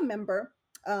 And I'm still a member.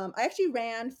 I actually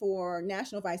ran for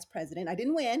national vice president. I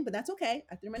didn't win, but that's okay.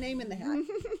 I threw my name in the hat.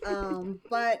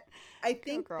 But I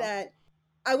think that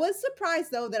I was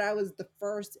surprised, though, that I was the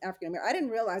first African American. I didn't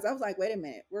realize. I was like, wait a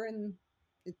minute. We're in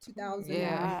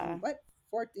 2000,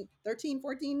 13,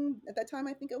 14 at that time,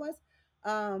 I think it was.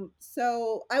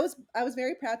 So I was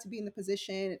very proud to be in the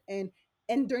position, and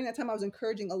during that time I was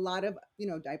encouraging a lot of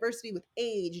diversity with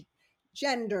age,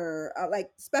 gender, like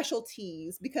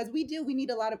specialties, because we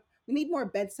need more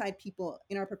bedside people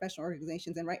in our professional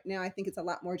organizations. And right now I think it's a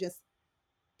lot more just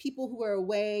people who are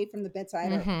away from the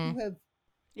bedside or who have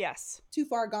too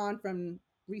far gone from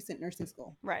recent nursing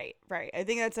school. Right. I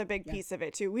think that's a big piece of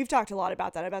it too. We've talked a lot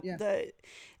about that, about the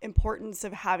importance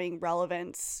of having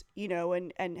relevance,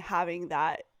 and having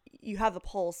that you have the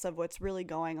pulse of what's really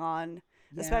going on,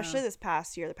 especially this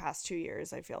past year, the past 2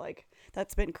 years. I feel like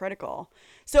that's been critical.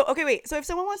 So, okay, wait. So if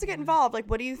someone wants to get involved, like,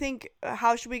 what do you think,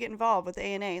 how should we get involved with the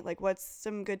ANA? Like, what's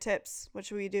some good tips? What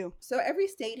should we do? So every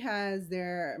state has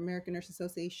their American Nurses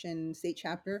Association state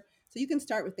chapter. So you can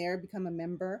start with there, become a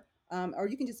member. Or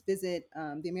you can just visit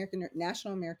the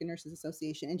National American Nurses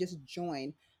Association and just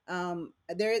join.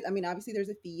 Obviously there's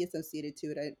a fee associated to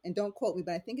it, and don't quote me,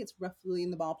 but I think it's roughly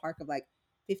in the ballpark of like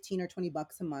 $15 or $20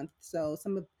 a month. So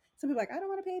some people are like, I don't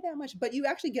want to pay that much, but you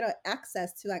actually get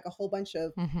access to like a whole bunch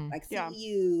of like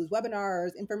CEUs,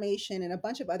 webinars, information, and a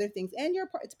bunch of other things. And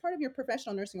it's part of your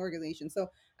professional nursing organization. So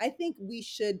I think we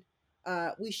should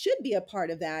be a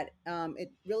part of that.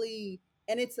 It really.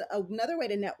 And it's another way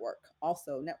to network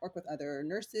with other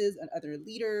nurses and other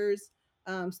leaders.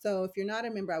 So if you're not a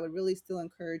member, I would really still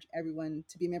encourage everyone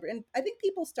to be a member. And I think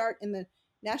people start in the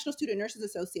National Student Nurses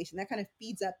Association. That kind of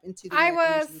feeds up into the American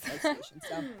Nurses Association.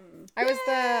 So I was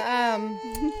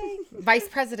the vice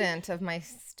president of my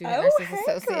Student Nurses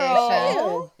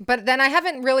Association. But then I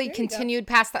haven't really continued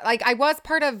past that. Like, I was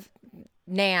part of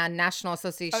NAN, National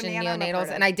Association Neonatals,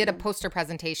 and I did a poster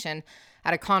presentation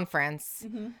at a conference.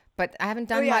 but I haven't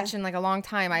done much in like a long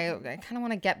time. I kind of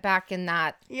want to get back in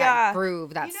that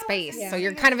groove, that space. So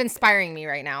you're kind of inspiring me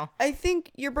right now. I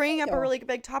think you're bringing up a really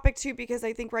big topic too, because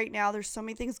I think right now there's so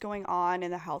many things going on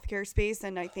in the healthcare space,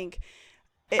 and I think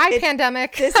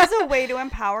pandemic. This is a way to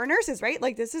empower nurses, right?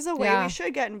 Like, this is a way we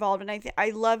should get involved. And I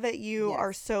love that you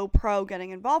are so pro getting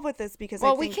involved with this, because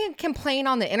we can't complain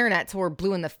on the internet till we're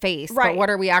blue in the face, but what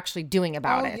are we actually doing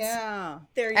about it? Yeah.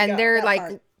 There you go. And they're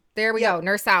like, there we go.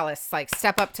 Nurse Alice, like,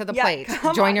 step up to the plate,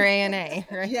 join your ANA,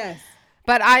 right? Yes.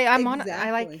 But I'm on,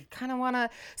 I like kind of want to,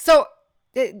 so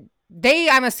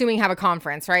I'm assuming have a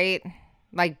conference, right?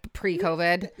 Like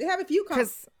pre-COVID. They have a few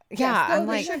conferences. Yeah, I'm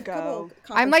like,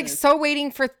 I'm like so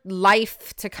waiting for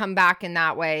life to come back in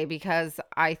that way, because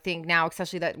I think now,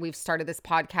 especially that we've started this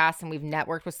podcast and we've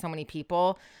networked with so many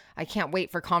people, I can't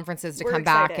wait for conferences to come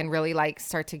back and really like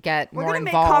start to get more involved.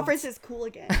 We're gonna make conferences cool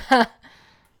again.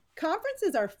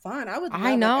 Conferences are fun.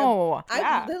 I know.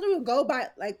 I literally would go by,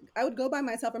 like, I would go by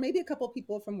myself, or maybe a couple of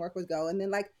people from work would go, and then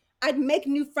like I'd make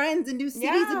new friends in new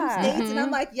cities and new states, and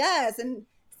I'm like, yes, and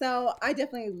so I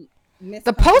definitely.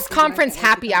 The post-conference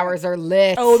happy hours are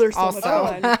lit. Oh, they're so much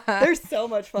fun. They're so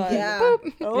much fun. Yeah.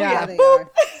 Boop. Oh, yeah. They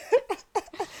are.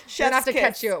 We're gonna have to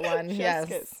catch you at one. Yes.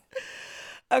 Kiss.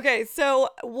 Okay, so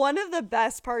one of the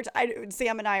best parts,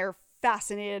 Sam and I are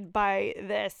fascinated by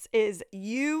this, is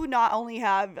you not only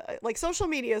have, like, social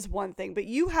media is one thing, but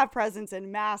you have presence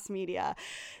in mass media.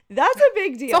 That's a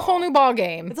big deal. It's a whole new ball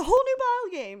game. It's a whole new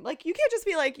ball game. Like, you can't just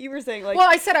be like, you were saying, like, well,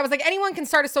 I was like, anyone can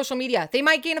start a social media. They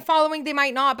might gain a following, they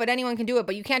might not, but anyone can do it.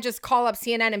 But you can't just call up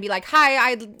CNN and be like,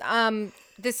 hi,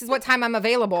 this is what time I'm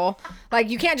available. Like,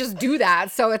 you can't just do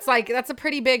that. So it's like, that's a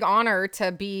pretty big honor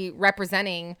to be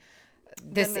representing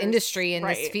this industry in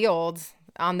this field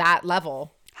on that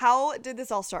level. How did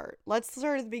this all start? Let's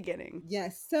start at the beginning.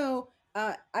 Yes. So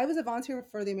I was a volunteer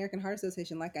for the American Heart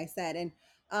Association, like I said, and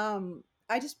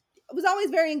I just was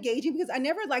always very engaging, because I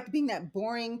never liked being that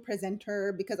boring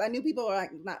presenter, because I knew people were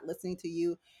like not listening to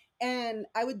you. And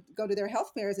I would go to their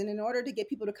health fairs, and in order to get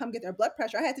people to come get their blood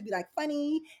pressure, I had to be like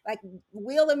funny, like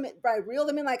reel them in,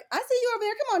 like, I see you over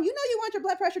there. Come on, you know you want your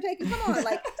blood pressure taken. Come on,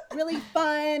 like really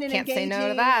fun and can't engaging. Say no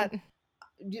to that.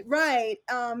 Right.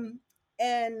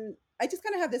 And I just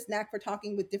kind of have this knack for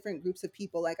talking with different groups of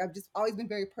people. Like, I've just always been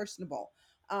very personable,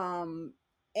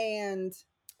 and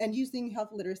using health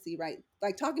literacy, right?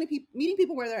 Like talking to people, meeting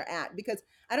people where they're at, because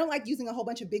I don't like using a whole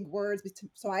bunch of big words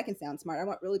so I can sound smart. I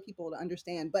want really people to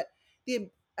understand. But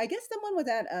I guess someone was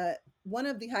at one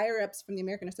of the higher ups from the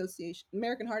American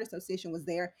Heart Association was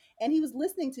there, and he was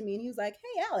listening to me, and he was like,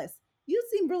 "Hey, Alice, you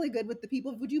seem really good with the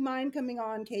people. Would you mind coming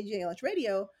on KJLH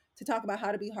radio to talk about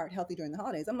how to be heart healthy during the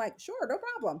holidays?" I'm like, "Sure, no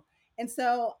problem." And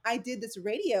so I did this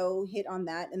radio hit on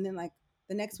that. And then like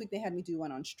the next week they had me do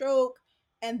one on stroke.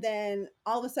 And then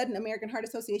all of a sudden, American Heart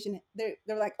Association, they're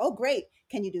like, "Oh, great.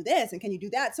 Can you do this? And can you do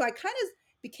that?" So I kind of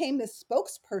became the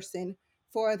spokesperson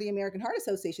for the American Heart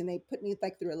Association. They put me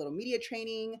like through a little media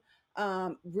training,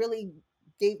 really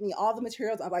gave me all the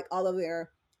materials of like all of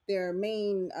their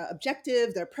main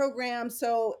objectives, their programs.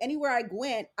 So anywhere I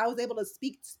went, I was able to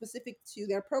speak specific to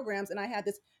their programs. And I had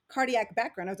this cardiac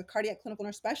background. I was a cardiac clinical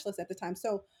nurse specialist at the time.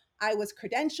 So I was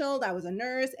credentialed, I was a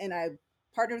nurse, and I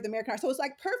partnered with American Heart. So it was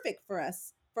like perfect for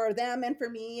us, for them and for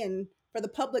me, and for the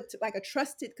public to like a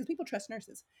trusted, because people trust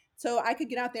nurses. So I could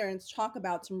get out there and talk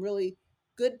about some really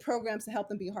good programs to help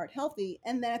them be heart healthy.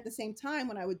 And then at the same time,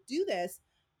 when I would do this,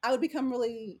 I would become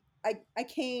really, I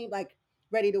came like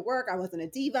ready to work. I wasn't a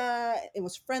diva. It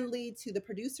was friendly to the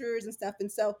producers and stuff.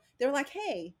 And so they were like,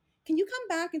 "Hey, can you come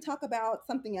back and talk about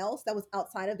something else that was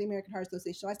outside of the American Heart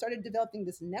Association?" So I started developing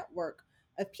this network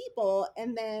of people.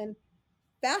 And then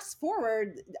fast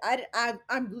forward,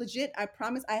 I'm legit, I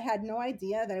promise, I had no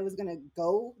idea that it was going to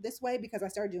go this way, because I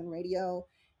started doing radio.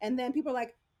 And then people are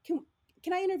like, can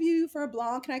I interview you for a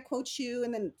blog? Can I quote you?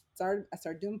 And then I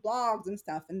started doing blogs and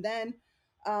stuff. And then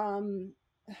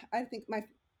I think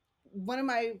one of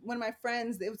my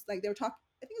friends, it was like they were talking,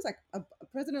 I think it was like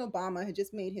President Obama had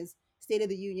just made his State of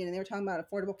the Union, and they were talking about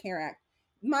Affordable Care Act.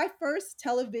 My first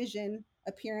television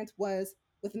appearance was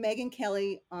with Megyn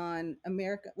Kelly on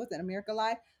America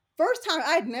Live. First time.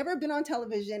 I had never been on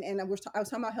television, and I was talking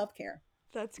about healthcare.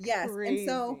 That's crazy.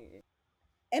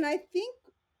 And I think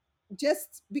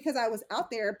just because I was out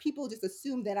there, people just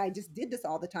assumed that I just did this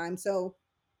all the time. So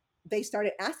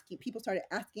people started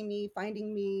asking me,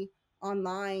 finding me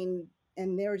online,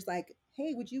 and they were just like,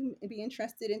 "Hey, would you be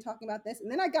interested in talking about this?"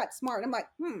 And then I got smart. I'm like,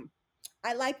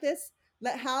 I like this.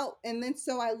 And then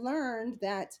so I learned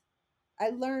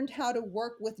how to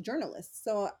work with journalists.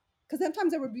 So, because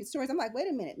sometimes there would be stories, I'm like, wait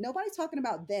a minute, nobody's talking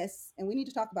about this, and we need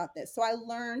to talk about this. So I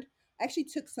actually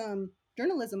took some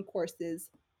journalism courses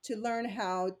to learn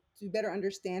how to better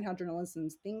understand how journalists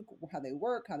think, how they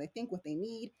work, how they think, what they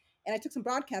need. And I took some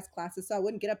broadcast classes so I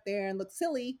wouldn't get up there and look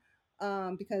silly,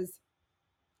 because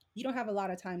you don't have a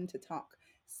lot of time to talk.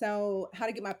 So how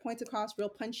to get my points across real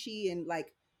punchy and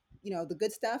like, the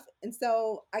good stuff. And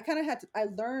so I kind of I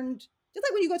learned, just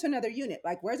like when you go to another unit,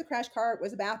 like where's the crash cart,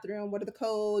 where's the bathroom, what are the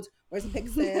codes, where's the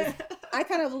Pyxis. I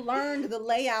kind of learned the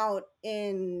layout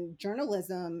in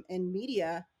journalism and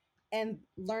media and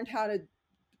learned how to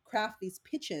craft these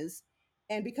pitches.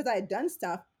 And because I had done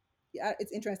stuff, yeah,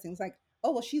 it's interesting. It's like,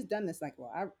 oh, well, she's done this. Like,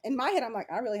 well, in my head, I'm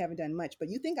like, I really haven't done much, but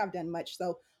you think I've done much.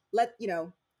 So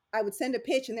I would send a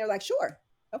pitch and they're like, sure.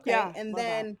 Okay. Yeah, And love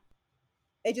that. then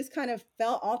it just kind of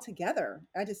fell all together.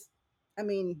 I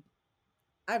mean,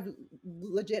 I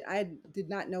did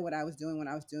not know what I was doing when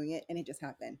I was doing it. And it just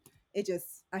happened.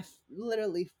 I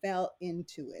literally fell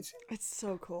into it. It's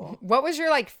so cool. What was your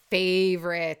like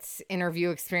favorite interview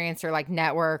experience or like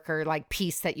network or like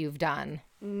piece that you've done?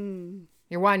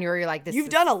 Your one where you're like, You've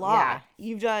done a lot. Yeah.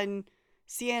 You've done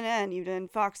CNN, you've done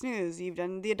Fox News, you've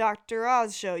done the Dr.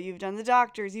 Oz show, you've done the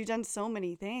doctors, you've done so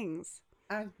many things.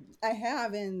 I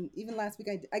have, and even last week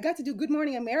I got to do Good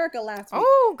Morning America last week.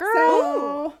 Oh,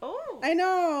 girl! So, I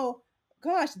know.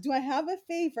 Gosh, do I have a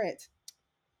favorite?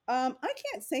 I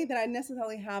can't say that I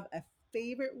necessarily have a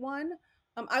favorite one.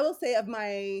 I will say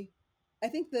I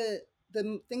think the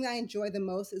thing I enjoy the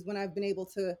most is when I've been able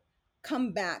to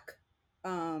come back,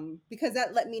 because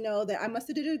that let me know that I must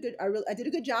have I did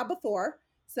a good job before.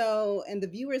 So, and the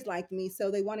viewers liked me,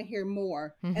 so they want to hear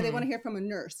more, and they want to hear from a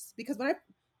nurse, because there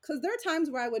are times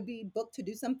where I would be booked to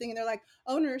do something and they're like,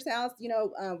 oh, Nurse Alice,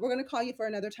 we're going to call you for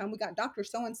another time. We got Dr.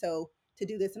 So-and-so to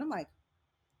do this. And I'm like,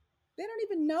 they don't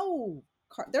even know.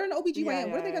 They're an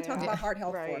OBGYN. What are they going to talk about heart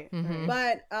health for? Mm-hmm.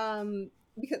 But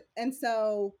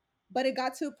but it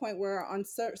got to a point where on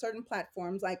certain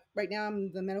platforms, like right now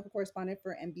I'm the medical correspondent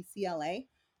for NBCLA.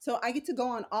 So I get to go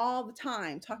on all the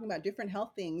time talking about different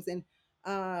health things. And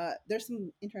there's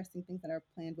some interesting things that are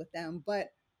planned with them.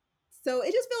 But so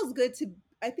it just feels good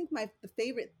I think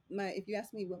if you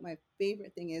ask me what my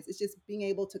favorite thing is, it's just being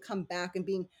able to come back and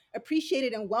being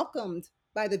appreciated and welcomed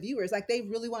by the viewers. Like, they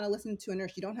really want to listen to a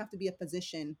nurse. You don't have to be a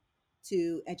physician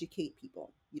to educate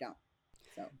people. You don't.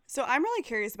 So I'm really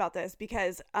curious about this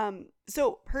because,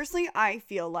 so personally, I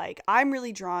feel like I'm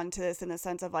really drawn to this in the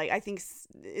sense of like, I think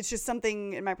it's just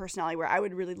something in my personality where I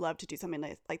would really love to do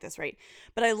something like this, right?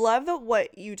 But I love that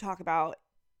what you talk about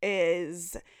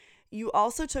is you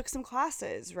also took some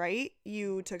classes, right?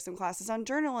 You took some classes on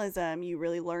journalism. You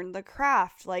really learned the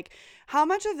craft. Like, how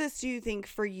much of this do you think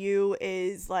for you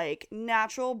is like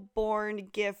natural born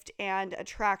gift and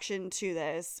attraction to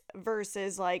this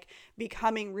versus like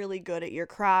becoming really good at your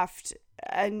craft?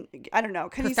 And I don't know,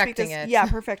 can you speak this? Yeah,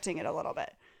 perfecting it a little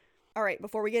bit. All right,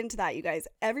 before we get into that, you guys,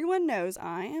 everyone knows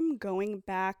I am going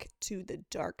back to the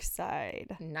dark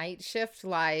side. Night shift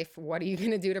life. What are you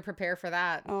going to do to prepare for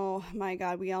that? Oh my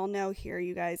God, we all know here,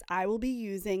 you guys, I will be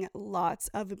using lots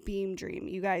of Beam Dream.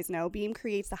 You guys know Beam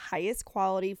creates the highest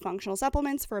quality functional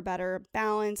supplements for better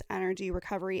balance, energy,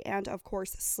 recovery, and of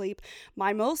course, sleep.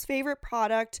 My most favorite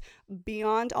product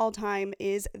beyond all time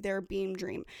is their Beam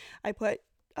Dream. I put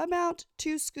about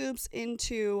 2 scoops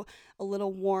into a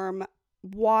little warm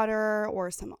water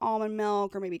or some almond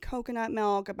milk or maybe coconut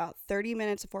milk about 30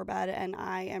 minutes before bed, and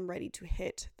I am ready to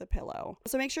hit the pillow.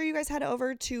 So make sure you guys head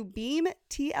over to beamtlc.com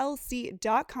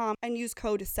and use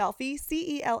code SELFIE,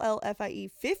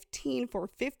 CELLFIE 15 for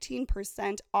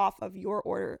 15% off of your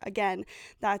order. Again,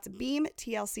 that's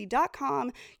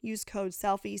beamtlc.com. Use code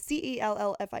SELFIE,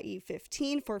 CELLFIE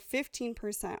 15 for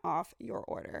 15% off your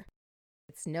order.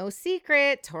 It's no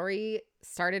secret, Tori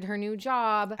started her new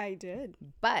job. I did.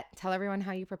 But tell everyone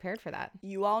how you prepared for that.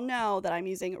 You all know that I'm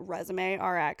using Resume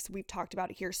RX. We've talked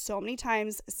about it here so many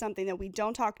times. Something that we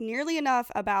don't talk nearly enough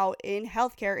about in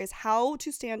healthcare is how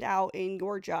to stand out in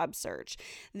your job search.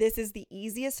 This is the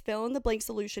easiest fill-in-the-blank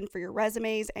solution for your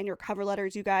resumes and your cover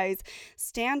letters, you guys.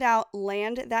 Stand out,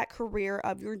 land that career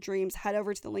of your dreams. Head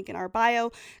over to the link in our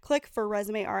bio. Click for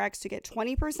Resume RX to get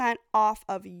 20% off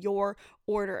of your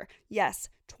order. Yes,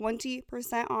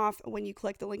 20% off when you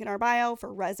click the link in our bio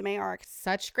for Resume RX.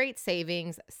 Such great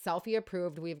savings, Selfie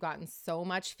approved. We've gotten so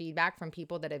much feedback from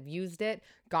people that have used it,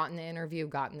 gotten the interview,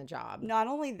 gotten the job. Not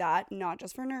only that, not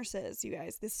just for nurses, you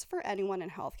guys. This is for anyone in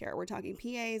healthcare. We're talking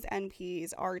PAs,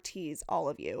 NPs, RTs, all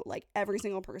of you. Like every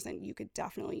single person, you could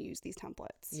definitely use these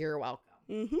templates. You're welcome.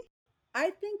 Mm-hmm. I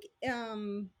think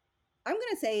I'm going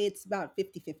to say it's about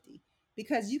 50-50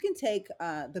 because you can take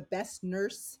the best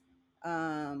nurse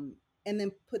and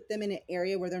then put them in an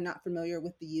area where they're not familiar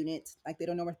with the unit, like they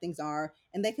don't know where things are,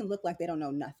 and they can look like they don't know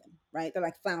nothing. right? They're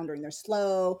like floundering, they're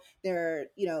slow, they're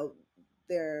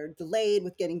delayed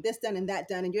with getting this done and that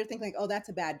done. And you're thinking like, oh, that's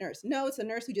a bad nurse. No, it's a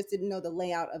nurse who just didn't know the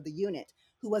layout of the unit,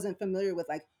 who wasn't familiar with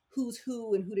like who's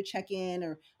who and who to check in,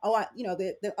 or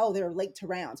they're late to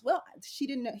rounds. Well,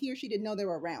 he or she didn't know they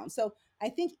were around. So I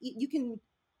think you can,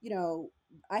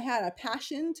 I had a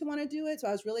passion to want to do it, so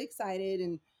I was really excited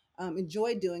and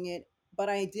enjoyed doing it. But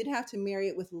I did have to marry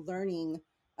it with learning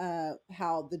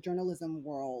how the journalism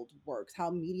world works, how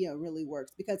media really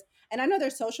works. Because, and I know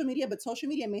there's social media, but social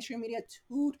media and mainstream media,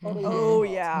 two totally different Oh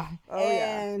worlds. yeah. Oh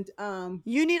yeah. And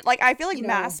You need, like, I feel like you know,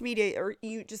 mass media, or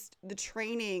you just the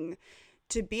training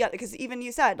to be, because even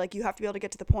you said like you have to be able to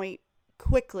get to the point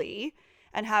quickly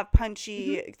and have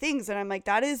punchy mhm, things, and I'm like,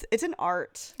 it's an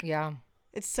art. Yeah.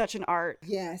 It's such an art.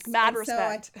 yes. Mad And so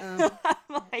respect.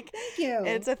 Like, thank you.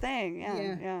 it's a thing. Yeah,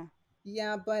 Yeah. yeah.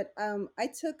 Yeah, but I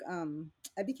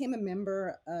became a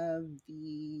member of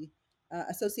the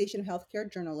Association of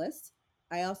Healthcare Journalists.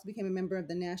 I also became a member of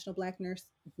the National Black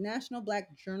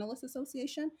Journalists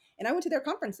Association, and I went to their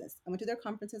conferences.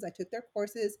 I took their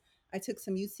courses. I took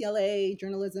some UCLA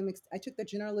journalism. I took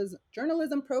the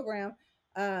journalism program,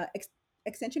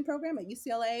 extension program at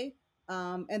UCLA,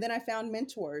 and then I found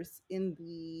mentors in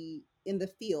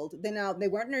the field. Then now they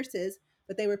weren't nurses,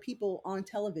 but they were people on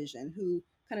television who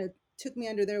kind of took me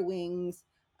under their wings,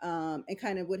 and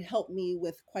kind of would help me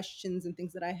with questions and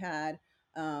things that I had.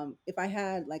 If I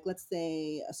had, like, let's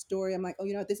say a story, I'm like, oh,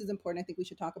 this is important. I think we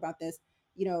should talk about this.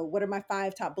 What are my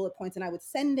 5 top bullet points? And I would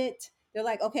send it. They're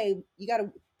like, okay,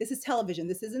 this is television.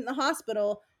 This isn't the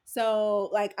hospital. So,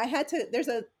 like, there's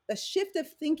a shift of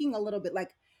thinking a little bit.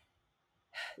 Like,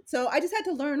 so I just had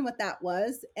to learn what that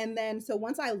was. And then, so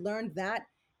once I learned that,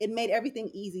 it made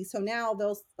everything easy. So now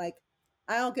those, like,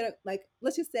 I'll get, like,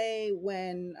 let's just say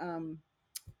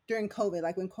during COVID,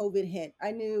 like when COVID hit,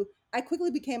 I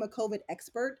quickly became a COVID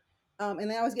expert. And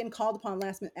then I was getting called upon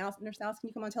last minute. Nurse Alice, can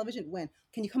you come on television? When?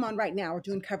 Can you come on right now? We're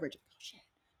doing coverage. Oh, shit.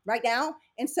 Right now.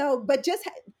 And so, but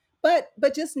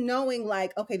just knowing,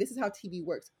 like, okay, this is how TV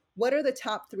works. What are the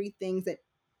top 3 things that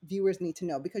viewers need to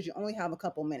know? Because you only have a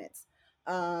couple minutes.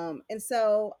 And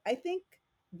so I think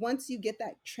once you get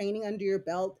that training under your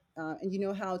belt, and you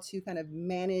know how to kind of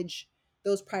manage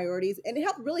those priorities, and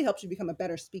really helps you become a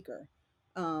better speaker.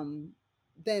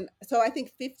 Then, so I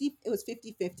think it was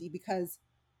 50-50, because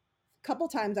a couple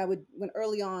times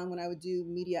early on when I would do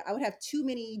media, I would have too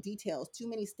many details, too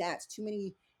many stats, too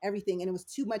many everything, and it was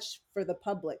too much for the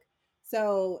public.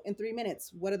 So in 3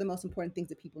 minutes, what are the most important things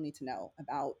that people need to know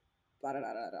about blah, blah,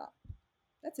 blah, blah, blah.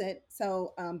 That's it.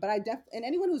 So, but and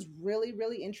anyone who's really,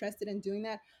 really interested in doing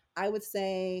that, I would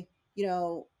say,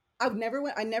 I never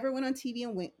went on TV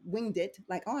and winged it.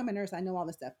 Like, oh, I'm a nurse, I know all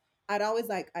this stuff.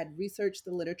 I'd research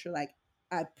the literature. Like,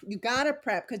 you gotta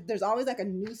prep, because there's always like a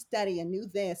new study, a new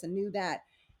this, a new that.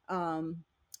 Um,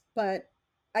 but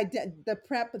I did the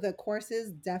prep, the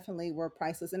courses definitely were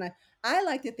priceless, and I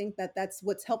like to think that that's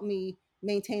what's helped me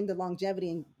maintain the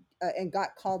longevity and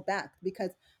got called back,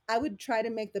 because I would try to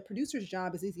make the producer's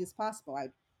job as easy as possible.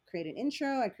 I'd create an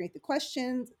intro, I'd create the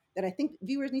questions that I think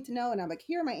viewers need to know, and I'm like,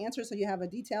 here are my answers, so you have a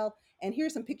detail, and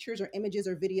here's some pictures or images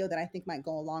or video that I think might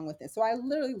go along with it. So I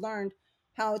literally learned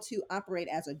how to operate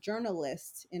as a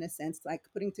journalist, in a sense, like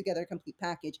putting together a complete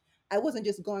package. I wasn't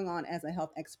just going on as a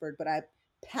health expert, but I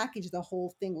packaged the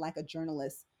whole thing like a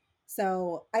journalist.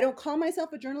 So I don't call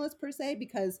myself a journalist per se,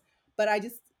 but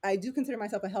I do consider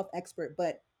myself a health expert.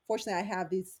 But fortunately, I have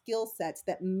these skill sets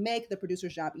that make the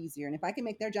producer's job easier. And if I can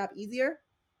make their job easier,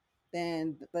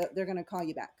 then they're going to call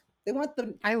you back. They want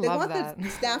I they love want that. the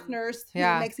staff nurse who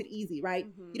Yeah. makes it easy, right?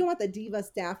 You Mm-hmm. don't want the diva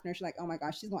staff nurse. You're like, oh my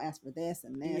gosh, she's going to ask for this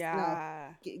and this. No,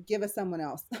 Yeah. give us someone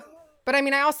else. But I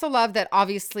mean, I also love that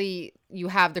obviously you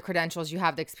have the credentials, you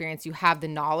have the experience, you have the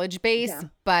knowledge base, Yeah.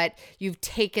 but you've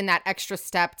taken that extra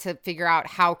step to figure out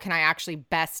how can I actually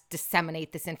best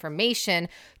disseminate this information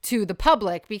to the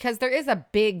public, because there is a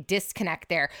big disconnect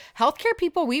there. Healthcare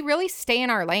people, we really stay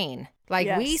in our lane.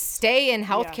 Like, we Yes. stay in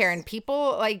healthcare, Yes. and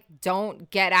people like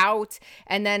don't get out.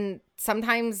 And then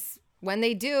sometimes when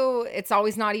they do, it's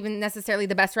always not even necessarily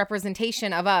the best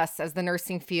representation of us as the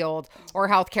nursing field or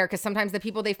healthcare, because sometimes the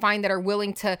people they find that are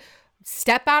willing to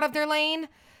step out of their lane.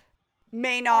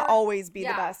 May not always be the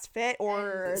Yeah. best fit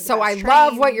or the So I best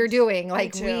love what trained. you're doing. Me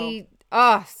Like, too.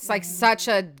 it's like such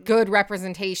a good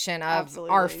representation of our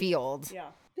Absolutely. field.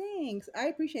 Yeah. Thanks. I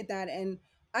appreciate that. And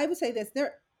I would say this: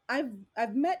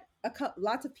 I've met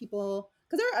lots of people,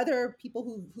 because there are other people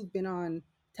who've been on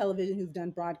television, who've done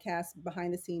broadcasts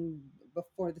behind the scene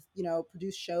before this,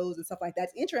 produce shows and stuff like that.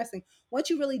 It's interesting once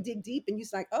you really dig deep and you're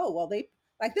like, oh well, they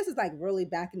like this is like really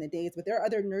back in the days. But there are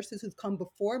other nurses who've come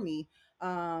before me.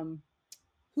 Um,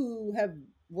 who have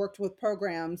worked with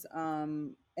programs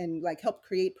and like helped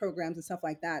create programs and stuff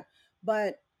like that.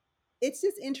 But it's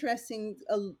just interesting.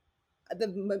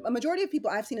 A majority of people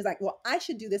I've seen is like, well, I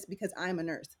should do this because I'm a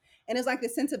nurse. And it's like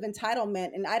this sense of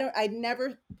entitlement. And I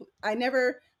never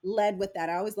led with that.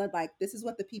 I always led like, this is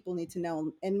what the people need to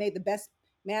know, and may the best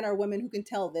man or woman who can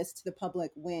tell this to the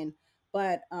public win.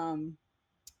 But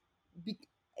be,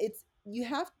 it's you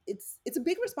have it's a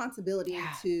big responsibility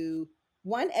Yeah. to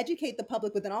one, educate the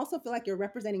public, but then also feel like you're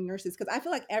representing nurses, because I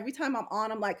feel like every time I'm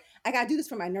on, I'm like, I gotta do this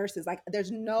for my nurses. Like there's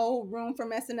no room for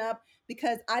messing up,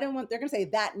 because I don't want, they're gonna say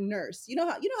that nurse. You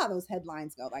know how those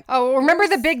headlines go, like Oh, remember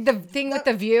nurse the thing with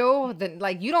the View?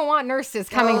 Like, you don't want nurses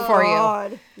coming Oh, for you.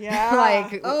 God. Yeah.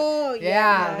 Like, oh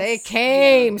yeah, they Yes.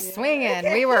 came Yeah.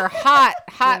 swinging. We were hot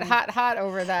Yeah.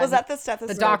 over that. Was that the stethoscope?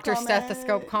 The doctor comment?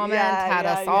 stethoscope comment Yeah, had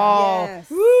yeah, us yeah. all, Yes.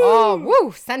 oh,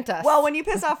 woo, sent us. Well, when you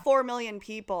piss off 4 million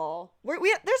people, there's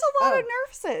a lot of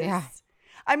nurses. Yeah.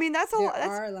 I mean, that's There that's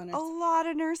are a lot of a nurses. lot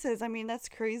of nurses. I mean, that's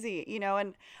crazy,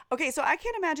 And okay, so I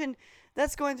can't imagine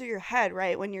that's going through your head,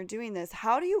 right? When you're doing this,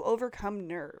 how do you overcome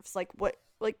nerves? Like what?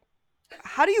 Like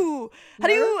how do you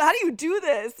do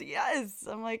this? Yes,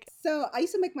 I'm like, So I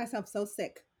used to make myself so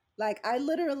sick. Like I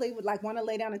literally would like want to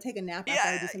lay down and take a nap after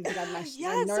I would do something, because my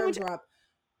yeah, so nerves much. were up.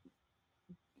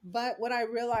 But what I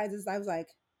realized is I was like,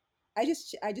 I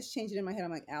just changed it in my head.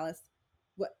 I'm like, Alice,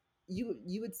 what you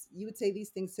would say these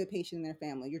things to a patient and their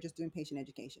family. You're just doing patient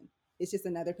education. It's just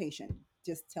another patient.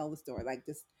 Just tell the story. Like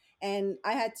just, and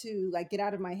I had to like get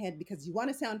out of my head, because you want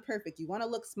to sound perfect, you want to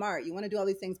look smart, you want to do all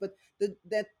these things, but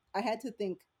that I had to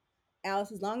think,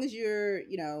 Alice, as long as as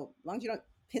long as you don't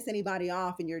piss anybody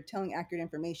off and you're telling accurate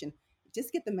information,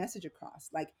 just get the message across.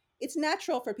 Like it's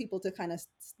natural for people to kind of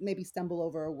maybe stumble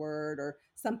over a word or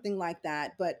something like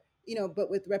that, but but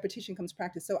with repetition comes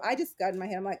practice. So I just got in my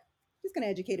head. I'm like, just going to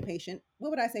educate a patient. What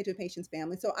would I say to a patient's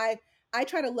family? So I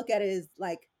try to look at it as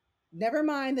like, never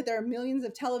mind that there are millions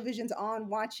of televisions on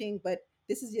watching, but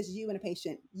this is just you and a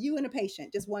patient,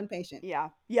 just one patient. Yeah,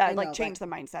 I like know, change the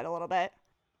mindset a little bit.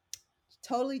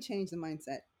 totally change the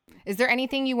mindset. Is there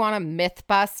anything you want to myth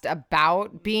bust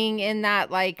about being in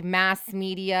that like mass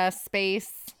media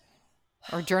space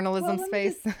or journalism Well, let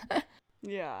me space?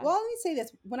 Yeah. Well, let me say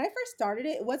this. When I first started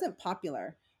it, it wasn't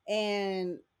popular.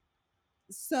 And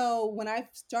so when I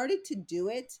started to do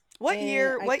it, What and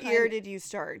year? I What kind year of, did you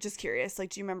start? Just curious. Like,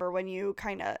 do you remember when you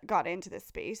kind of got into this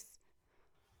space?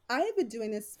 I have been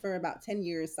doing this for about 10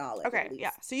 years solid, Okay, at least.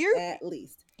 yeah. So At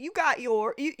least. you got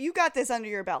you got this under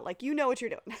your belt. Like, you know what you're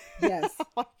doing. Yes.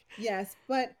 Yes.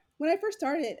 But when I first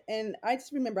started, and I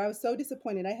just remember I was so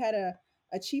disappointed. I had a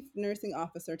chief nursing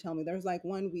officer tell me there was like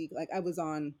 1 week, like I was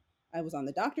on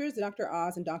the doctors, Dr.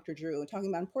 Oz and Dr. Drew, talking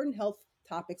about important health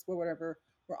topics or whatever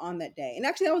were on that day. And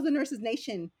actually that was the Nurses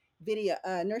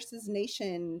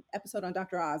Nation episode on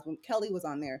Dr. Oz when Kelly was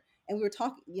on there. And we were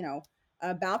talking,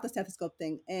 about the stethoscope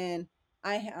thing. And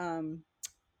I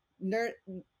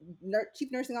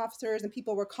chief nursing officers and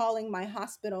people were calling my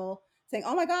hospital saying,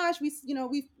 "Oh my gosh, we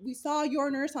saw your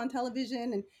nurse on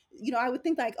television," and I would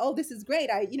think like, "Oh, this is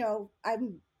great.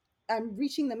 I'm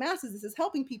reaching the masses. This is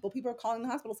helping people." People are calling the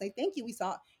hospital saying, "Thank you. We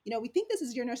saw, we think this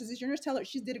is your nurse. This is your nurse. Tell her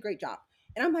she did a great job."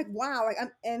 And I'm like, "Wow!" Like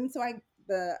and so I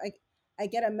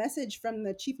get a message from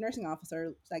the chief nursing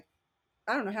officer. It's like,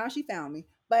 I don't know how she found me,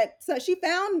 but so she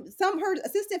found her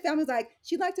assistant found me, was like,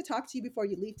 she'd like to talk to you before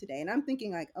you leave today. And I'm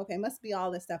thinking like, okay, must be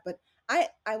all this stuff. But I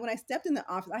when I stepped in the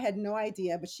office, I had no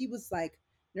idea, but she was like,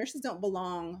 nurses don't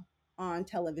belong on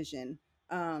television.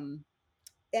 And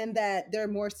that there are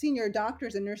more senior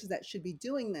doctors and nurses that should be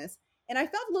doing this. And I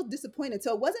felt a little disappointed.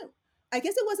 So I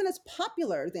guess it wasn't as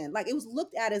popular then. Like it was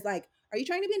looked at as like, are you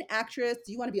trying to be an actress?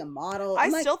 Do you want to be a model? I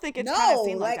I'm like, still think it's kind of no,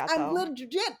 seen like like that, I'm though.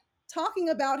 legit talking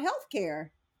about healthcare.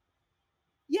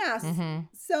 Yes. Mm-hmm.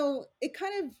 So it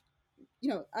kind of,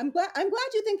 I'm glad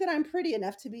you think that I'm pretty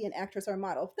enough to be an actress or a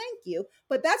model. Thank you.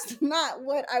 But that's not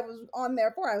what I was on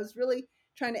there for. I was really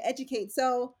trying to educate.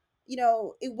 So,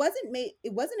 it wasn't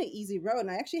an easy road.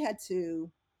 And I had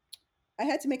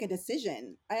to make a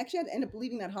decision. I actually had to end up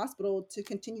leaving that hospital to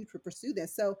continue to pursue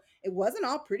this. So it wasn't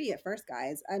all pretty at first,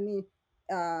 guys. I mean,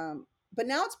 but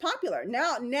now it's popular.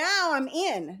 Now I'm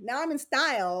in. Now I'm in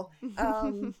style.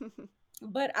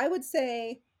 But I would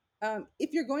say,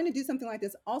 if you're going to do something like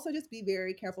this, also just be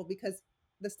very careful, because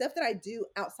the stuff that I do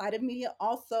outside of media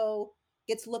also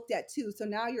gets looked at too. So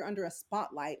now you're under a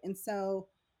spotlight. And so,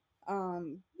 we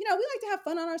like to have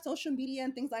fun on our social media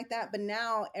and things like that. But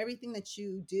now everything that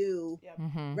you do Yep.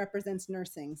 Mm-hmm. represents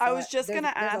nursing. So I was just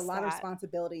gonna there's ask a lot of that.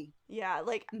 responsibility. Yeah,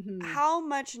 like Mm-hmm. how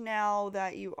much now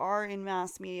that you are in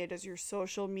mass media does your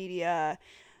social media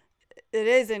It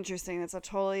is interesting. That's a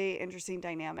totally interesting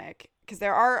dynamic because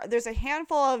there's a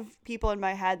handful of people in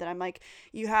my head that I'm like,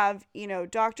 you have,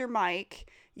 Dr.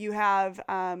 Mike, you have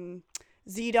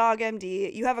Z-Dog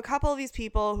MD, you have a couple of these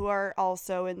people who are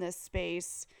also in this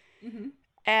space. Mm-hmm.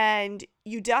 And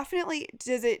you definitely,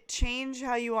 does it change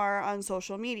how you are on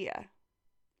social media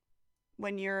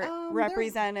when you're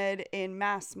represented in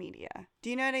mass media? Do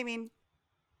you know what I mean?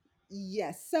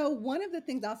 Yes. So one of the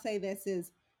things I'll say this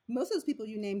is most of those people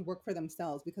you named work for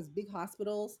themselves because big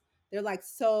hospitals, they're like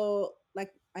so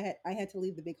like I had to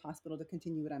leave the big hospital to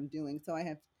continue what I'm doing. So I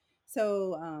have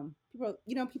people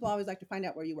people always like to find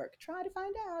out where you work. Try to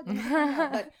find out, you never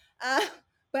find out. Uh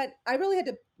but I really had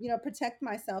to, protect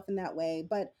myself in that way.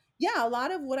 But yeah, a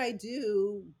lot of what I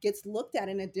do gets looked at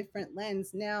in a different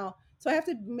lens now. So I have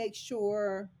to make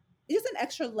sure it's just an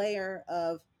extra layer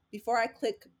of before I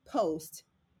click post,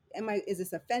 is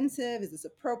this offensive, is this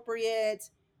appropriate,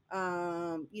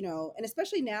 and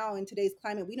especially now in today's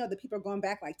climate we know that people are going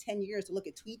back like 10 years to look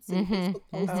at tweets and Facebook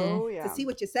posts Oh, to yeah. see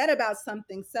what you said about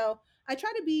something. So I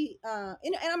try to be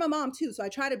and I'm a mom too, so I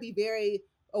try to be very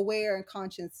aware and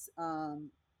conscious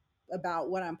about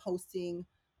what I'm posting.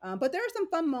 But there are some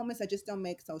fun moments that just don't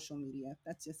make social media.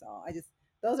 That's just all.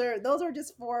 Those are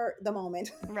just for the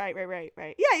moment. Right.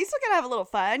 Yeah, you still gotta have a little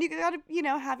fun. You gotta,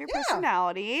 have your Yeah.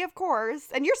 personality, of course.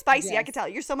 And you're spicy. I can Yes. tell.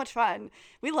 You're so much fun.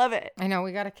 We love it. I know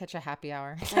we got to catch a happy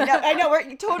hour. I know.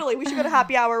 We should go to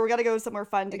happy hour. We gotta go somewhere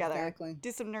fun together. Exactly.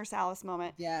 Do some Nurse Alice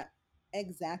moment. Yeah,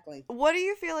 exactly. What do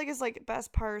you feel like is like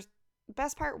best part,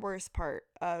 worst part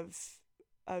of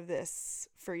this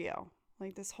for you?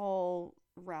 Like this whole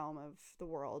realm of the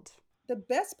world. The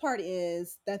best part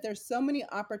is that there's so many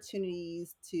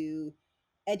opportunities to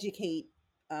educate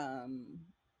um,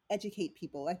 educate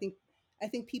people. I think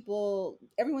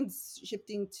everyone's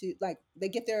shifting to like they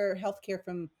get their healthcare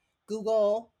from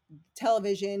Google,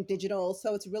 television, digital.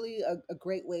 So it's really a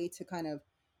great way to kind of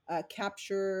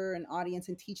capture an audience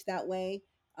and teach that way.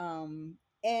 And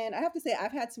I have to say,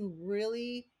 I've had some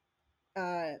really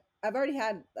uh, I've already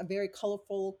had a very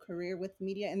colorful career with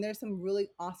media, and there's some really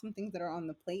awesome things that are on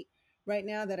the plate right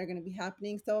now that are going to be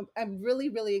happening. So I'm really,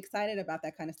 really excited about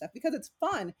that kind of stuff because it's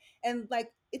fun and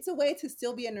like it's a way to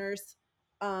still be a nurse,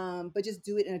 but just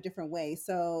do it in a different way.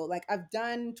 So like I've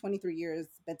done 23 years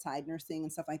bedside nursing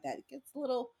and stuff like that. It gets a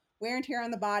little wear and tear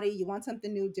on the body. You want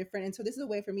something new, different, and so this is a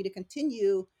way for me to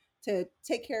continue to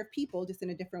take care of people just in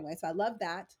a different way. So I love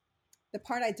that. The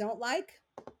part I don't like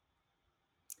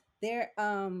there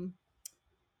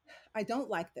I don't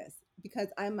like this because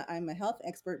I'm a health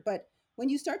expert, but when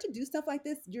you start to do stuff like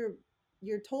this,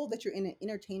 you're told that you're in an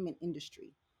entertainment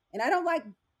industry. And I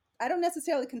don't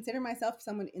necessarily consider myself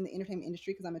someone in the entertainment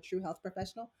industry because I'm a true health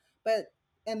professional, but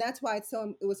and that's why it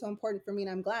was so important for me,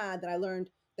 and I'm glad that I learned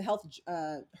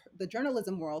the the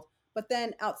journalism world. But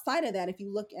then outside of that, if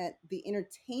you look at the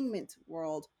entertainment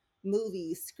world,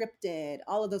 movies, scripted,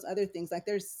 all of those other things, like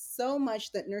there's so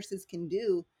much that nurses can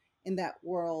do in that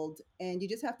world, and you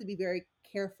just have to be very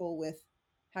careful with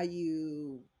how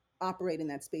you operate in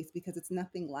that space because it's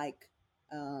nothing like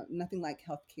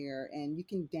healthcare, and you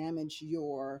can damage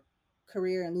your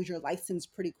career and lose your license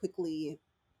pretty quickly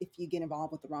if you get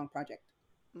involved with the wrong project.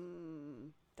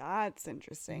 That's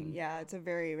interesting. Yeah, it's a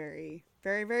very, very,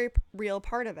 very, very real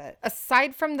part of it.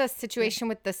 Aside from the situation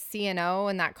with the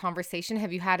CNO and that conversation,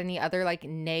 have you had any other like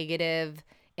negative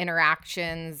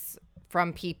interactions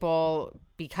from people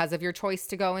because of your choice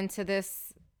to go into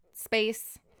this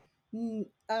space?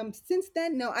 Since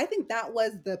then, no, I think that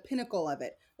was the pinnacle of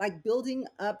it. Like building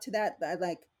up to that,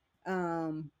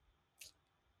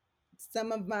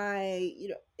 some of my,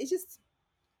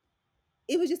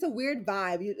 it was just a weird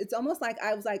vibe. It's almost like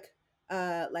I was like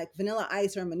Vanilla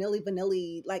Ice or Manili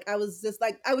Vanilli. Like I was just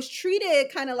like I was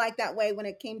treated kind of like that way when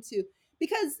it came to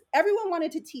because everyone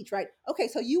wanted to teach, right? Okay,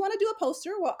 so you want to do a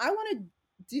poster? Well, I want to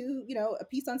do a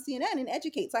piece on CNN and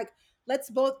educate. It's like let's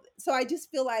both. So I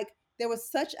just feel like there was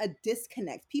such a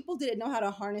disconnect. People didn't know how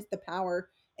to harness the power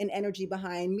and energy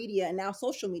behind media and now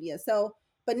social media. So,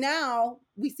 but now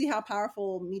we see how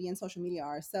powerful media and social media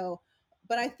are. So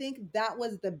but I think that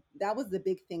was the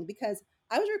big thing because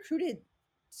I was recruited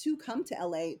to come to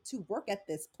LA to work at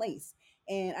this place,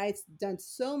 and I've done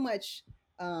so much.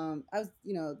 I was,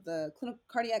 the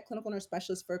cardiac clinical nurse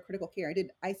specialist for critical care. I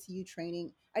did ICU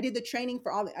training. I did the training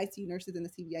for all the ICU nurses in the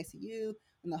CVICU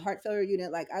and the heart failure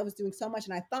unit. Like I was doing so much,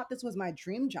 and I thought this was my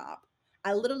dream job.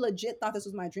 I literally legit thought this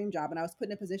was my dream job, and I was put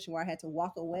in a position where I had to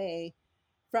walk away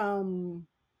from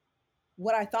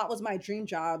what I thought was my dream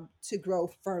job to grow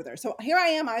further. So here I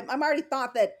am. I'm already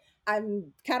thought that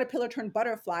I'm caterpillar turned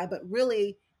butterfly, but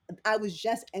really I was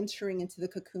just entering into the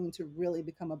cocoon to really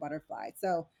become a butterfly.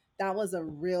 So that was a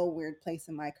real weird place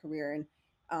in my career.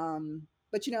 And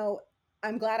but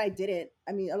I'm glad I did it.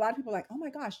 I mean, a lot of people are like, oh my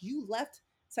gosh, you left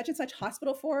such and such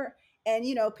hospital for, and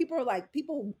people are like,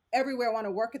 people everywhere want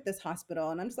to work at this hospital,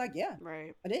 and I'm just like, yeah,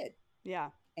 Right. I did. Yeah.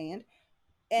 And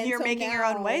You're so making your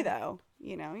own way, now though.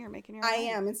 You're making your own I way.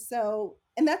 am.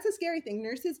 And that's the scary thing.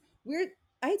 Nurses,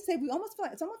 I'd say we almost feel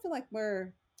like, it's almost feel like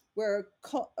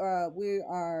we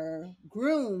are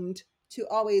groomed to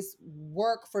always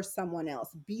work for someone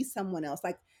else, be someone else,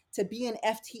 like to be an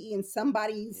FTE in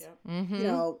somebody's,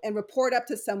 and report up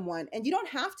to someone. And you don't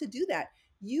have to do that.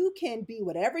 You can be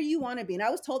whatever you want to be. And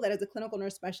I was told that as a clinical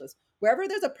nurse specialist, wherever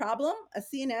there's a problem, a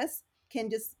CNS can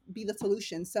just be the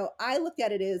solution. So I looked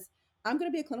at it as, I'm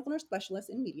going to be a clinical nurse specialist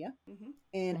in media,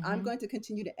 and I'm going to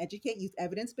continue to educate, use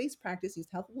evidence-based practice, use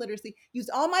health literacy, use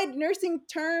all my nursing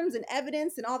terms and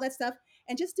evidence and all that stuff,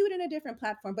 and just do it in a different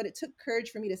platform. But it took courage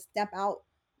for me to step out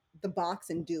the box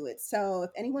and do it. So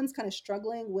if anyone's kind of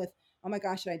struggling with, oh my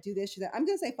gosh, should I do this? I'm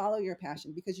going to say follow your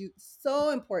passion, because it's so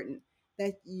important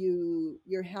that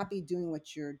you're happy doing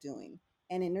what you're doing.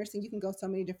 And in nursing, you can go so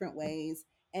many different ways.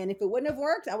 And if it wouldn't have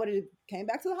worked, I would have came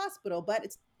back to the hospital, but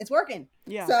it's working.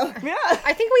 Yeah. So yeah.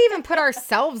 I think we even put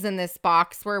ourselves in this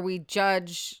box where we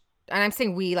judge, and I'm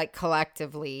saying we, like,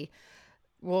 collectively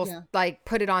will like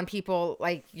put it on people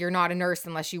like, you're not a nurse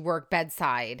unless you work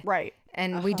bedside. Right.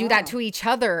 And we do that to each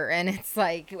other. And it's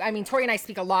like, I mean, Tori and I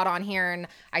speak a lot on here, and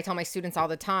I tell my students all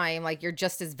the time, like, you're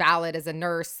just as valid as a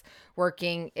nurse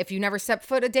working if you never step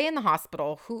foot a day in the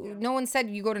hospital. No one said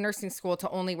you go to nursing school to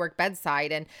only work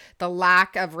bedside. And the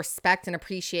lack of respect and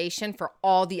appreciation for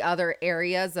all the other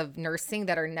areas of nursing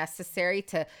that are necessary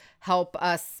to help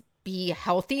us be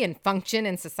healthy and function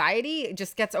in society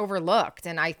just gets overlooked.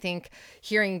 And I think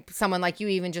hearing someone like you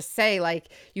even just say, like,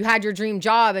 you had your dream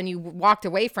job and you walked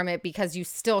away from it because you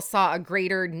still saw a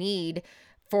greater need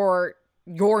for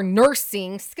your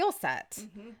nursing skill set.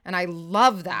 And I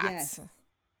love that.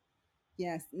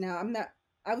 Yes. Now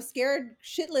I was scared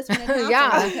shitless when it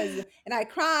happened. Because, and I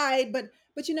cried,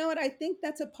 but you know what? I think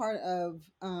that's a part of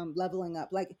leveling up.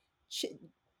 Like,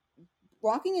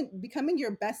 walking and becoming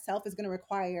your best self is going to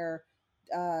require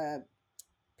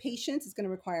patience. It's going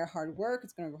to require hard work.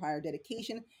 It's going to require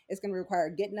dedication. It's going to require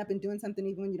getting up and doing something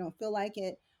even when you don't feel like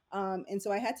it. And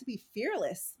so I had to be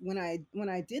fearless when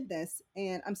I did this,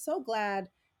 and I'm so glad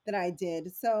that I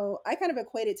did. So I kind of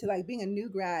equate it to like being a new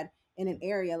grad in an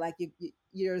area. Like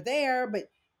you're there,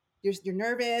 but you're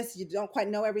nervous. You don't quite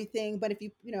know everything. But if you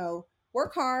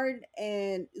work hard,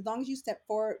 and as long as you step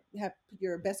forward, have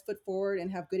your best foot forward, and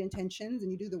have good intentions,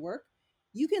 and you do the work,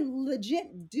 you can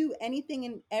legit do anything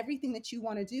and everything that you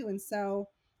want to do. And so,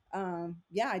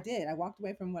 I did. I walked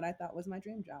away from what I thought was my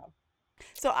dream job.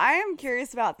 So I am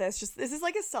curious about this. This is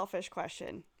like a selfish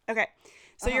question. Okay.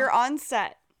 So you're on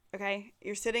set. Okay.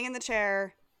 You're sitting in the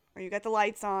chair, or you got the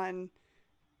lights on,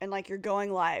 and like you're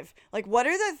going live. Like, what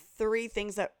are the 3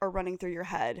 things that are running through your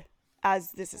head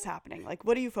as this is happening? Like,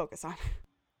 what do you focus on?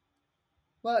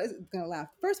 Well, it's gonna laugh.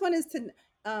 First one is to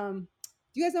do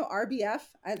you guys know RBF?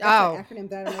 That's an acronym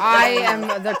that I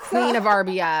am the queen of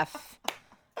RBF.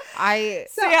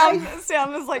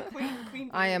 Sam is like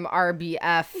queen. I am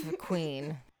RBF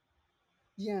queen.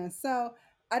 Yeah. So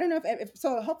I don't know if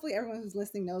so. Hopefully, everyone who's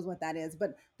listening knows what that is.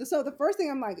 But the first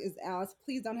thing I'm like is, Alice,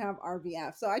 please don't have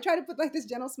RBF. So I try to put like this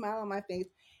gentle smile on my face,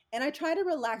 and I try to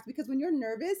relax, because when you're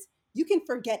nervous, you can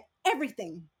forget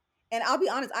everything. And I'll be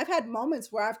honest, I've had moments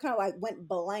where I've kind of like went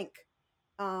blank.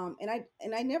 And I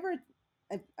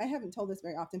haven't told this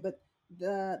very often, but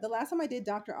the last time I did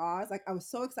Dr. Oz, like, I was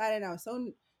so excited. I was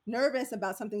so nervous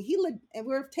about something. And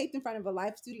we were taped in front of a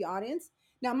live studio audience.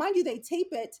 Now, mind you, they tape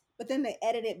it, but then they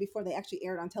edit it before they actually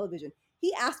air it on television.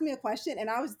 He asked me a question, and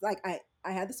I was like, I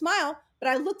had the smile, but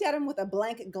I looked at him with a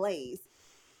blank glaze.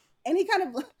 And he kind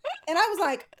of, and I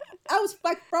was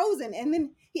like frozen. And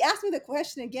then he asked me the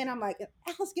question again. I'm like,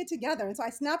 let's get together. And so I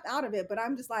snapped out of it, but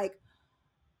I'm just like,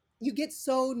 you get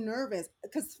so nervous,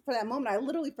 because for that moment, I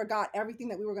literally forgot everything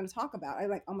that we were going to talk about. I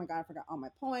like, oh my God, I forgot all my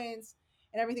points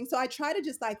and everything. So I try to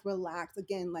just like relax.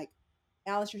 Again, like,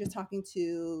 Alice, you're just talking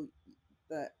to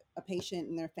a patient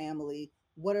and their family.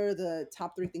 What are the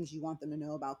top 3 things you want them to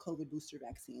know about COVID booster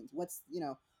vaccines? What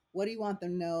do you want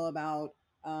them to know about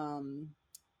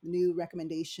new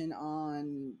recommendation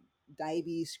on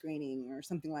diabetes screening or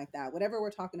something like that, whatever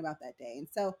we're talking about that day.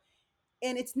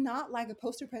 And it's not like a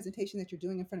poster presentation that you're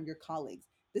doing in front of your colleagues.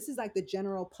 This is like the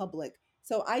general public.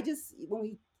 So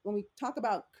when we talk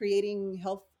about creating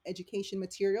health education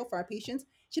material for our patients,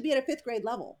 should be at a 5th grade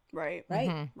level. Right.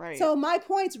 Right. So my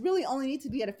points really only need to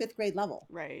be at a 5th grade level.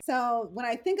 Right. So when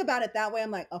I think about it that way,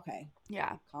 I'm like, okay,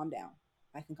 yeah, calm down.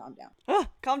 I can calm down.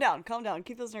 Calm down. Calm down.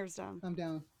 Keep those nerves down. Calm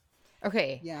down.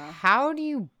 Okay. Yeah. How do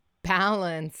you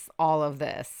balance all of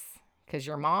this? Because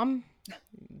your mom,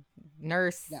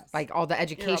 nurse, Yes. like all the You're a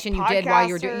education you did while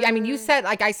you were doing. I mean, you podcaster. said,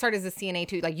 like, I started as a CNA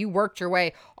too. Like, you worked your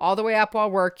way all the way up while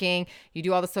working. You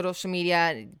do all the social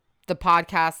media, the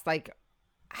podcast. Like,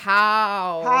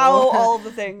 how? All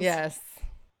the things. Yes.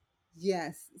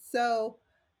 Yes. So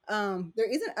there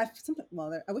isn't something.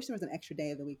 Well, I wish there was an extra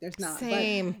day of the week. There's not.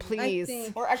 Same, But please. I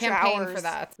think Or extra Campaign hours. for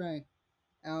that. right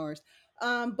hours.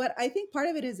 But I think part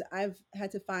of it is I've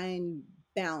had to find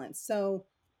balance. So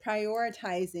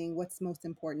prioritizing what's most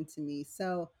important to me.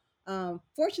 So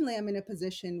fortunately, I'm in a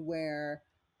position where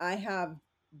I have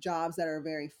jobs that are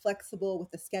very flexible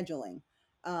with the scheduling.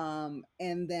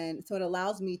 And then so it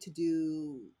allows me to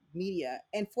do media.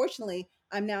 And fortunately,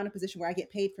 I'm now in a position where I get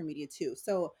paid for media too.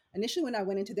 So initially, when I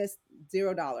went into this,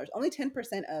 $0, only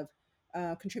 10%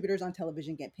 of contributors on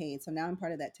television get paid. So now I'm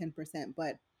part of that 10%.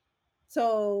 But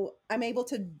so I'm able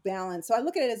to balance. So I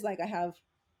look at it as like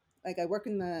I work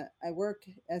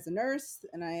as a nurse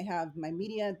and I have my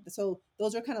media. So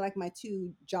those are kind of like my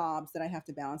two jobs that I have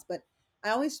to balance. But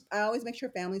I always make sure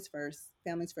families first,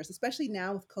 especially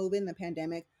now with COVID and the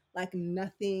pandemic. Like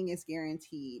nothing is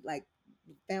guaranteed. Like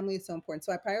family is so important.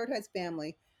 So I prioritize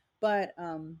family, but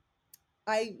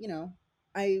I you know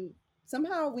I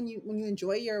somehow when you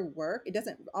enjoy your work, it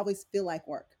doesn't always feel like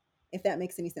work, if that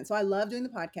makes any sense. So I love doing the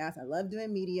podcast. I love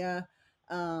doing media,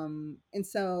 and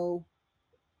so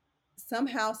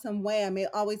somehow, some way, I'm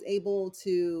always able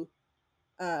to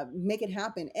make it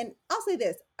happen. And I'll say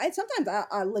this: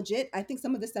 I legit I think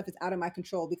some of this stuff is out of my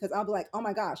control because I'll be like, oh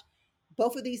my gosh,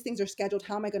 both of these things are scheduled.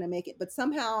 How am I going to make it? But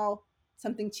somehow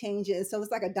something changes. So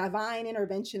it's like a divine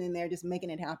intervention in there, just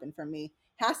making it happen for me.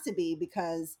 Has to be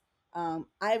because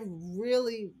I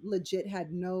really legit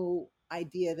had no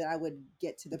idea that I would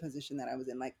get to the position that I was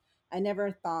in. Like I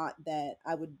never thought that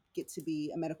I would get to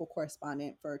be a medical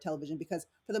correspondent for television because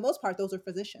for the most part, those are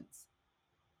physicians.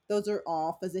 Those are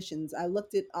all physicians. I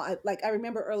looked at like I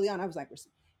remember early on I was like,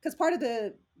 because part of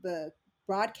the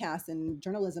broadcast and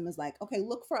journalism is like, okay,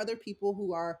 look for other people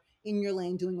who are in your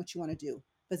lane doing what you want to do.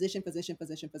 Physician, physician,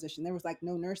 physician, physician. There was like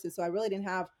no nurses, so I really didn't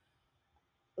have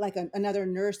like another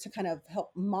nurse to kind of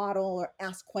help model or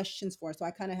ask questions for. So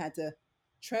I kind of had to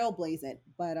trailblaze it.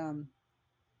 But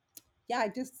yeah,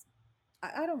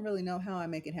 I don't really know how I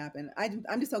make it happen.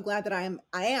 I'm just so glad that I am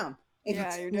able Yeah,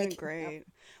 to you're doing make it happen. great.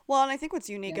 Well, and I think what's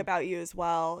unique Yeah. about you as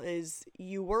well is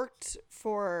you worked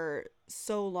for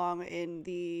so long in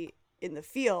the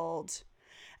field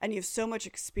and you have so much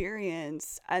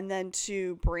experience, and then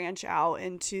to branch out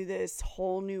into this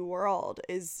whole new world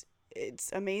is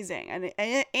it's amazing.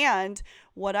 And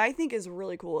what I think is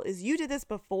really cool is you did this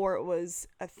before it was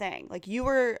a thing. Like you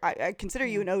were, I consider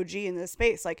you Yeah. an OG in this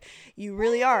space. Like you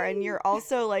really are, and you're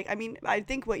also like, I mean, I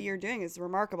think what you're doing is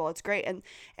remarkable. It's great, and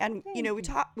you know, Thank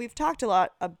you. we've talked a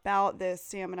lot about this,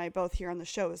 Sam and I both here on the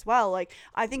show as well. Like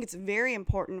I think it's very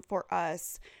important for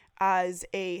us as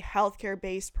a healthcare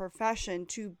based profession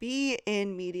to be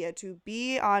in media, to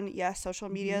be on, yes, social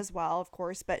media Mhm. as well, of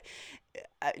course, but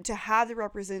to have the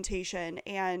representation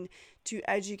and to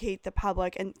educate the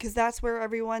public. And because that's where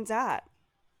everyone's at.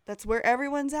 That's where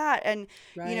everyone's at. And,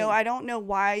 you know, Right. I don't know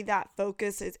why that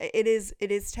focus it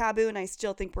is taboo. And I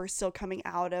still think we're still coming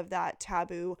out of that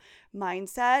taboo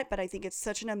mindset. But I think it's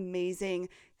such an amazing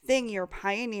thing you're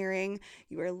pioneering.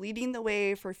 You are leading the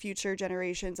way for future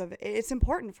generations of it's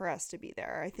important for us to be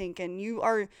there, I think. And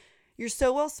you're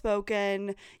so well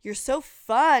spoken, you're so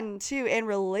fun too and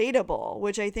relatable,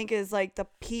 which I think is like the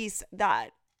piece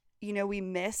that we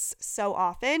miss so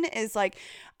often is like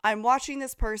I'm watching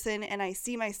this person and I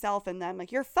see myself in them.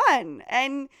 Like you're fun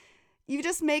and you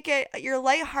just make it, you're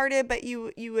lighthearted, but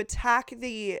you attack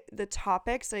the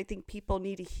topics that I think people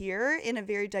need to hear in a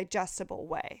very digestible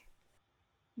way.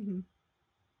 Mhm.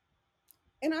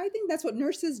 And I think that's what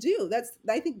nurses do.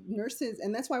 I think nurses,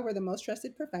 and that's why we're the most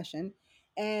trusted profession.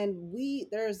 And we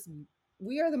are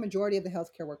the majority of the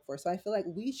healthcare workforce. So I feel like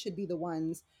we should be the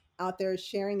ones out there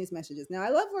sharing these messages. Now, I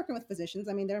love working with physicians.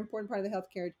 I mean, they're an important part of the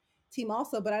healthcare team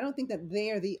also, but I don't think that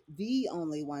they are the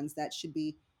only ones that should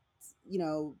be,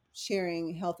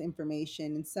 sharing health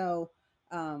information. And so,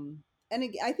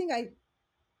 I think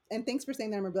and thanks for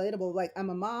saying that I'm relatable. Like I'm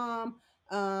a mom,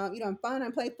 I'm fun,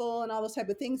 I'm playful, and all those type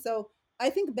of things. So I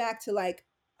think back to like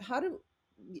how do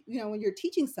when you're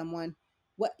teaching someone,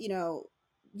 what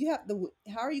you have the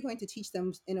how are you going to teach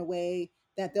them in a way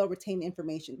that they'll retain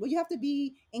information? Well, you have to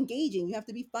be engaging, you have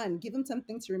to be fun, give them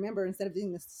something to remember instead of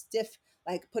doing the stiff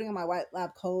like putting on my white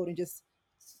lab coat and just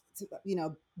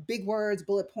big words,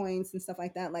 bullet points, and stuff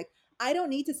like that. Like I don't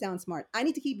need to sound smart. I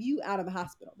need to keep you out of the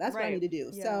hospital. That's what I Right. need to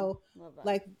do. Yeah. So Love that.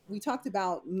 like we talked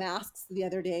about masks the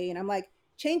other day, and I'm like,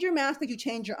 change your mask like you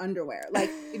change your underwear. Like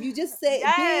if you just say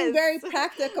being very Yes.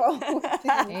 practical with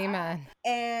things. Amen.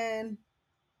 And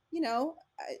you know,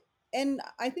 and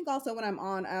I think also when I'm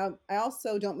on, I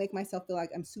also don't make myself feel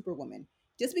like I'm superwoman.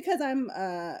 Just because I'm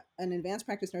an advanced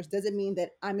practice nurse doesn't mean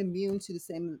that I'm immune to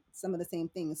some of the same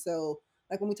things. So,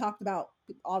 like when we talked about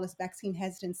all this vaccine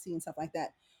hesitancy and stuff like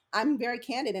that, I'm very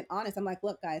candid and honest. I'm like,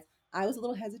 look, guys, I was a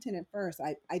little hesitant at first.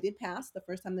 I did pass the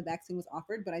first time the vaccine was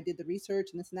offered, but I did the research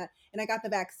and this and that, and I got the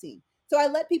vaccine. So I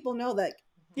let people know that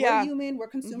we're Yeah. human, we're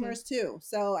consumers too.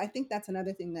 So I think that's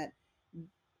another thing that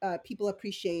people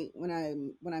appreciate when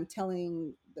I'm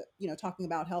telling talking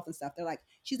about health and stuff. They're like,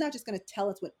 she's not just going to tell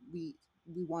us what we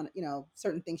want,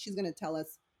 certain things. She's going to tell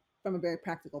us from a very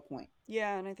practical point.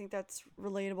 Yeah, and I think that's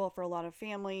relatable for a lot of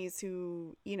families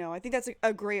who, I think that's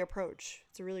a great approach.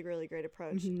 It's a really, really great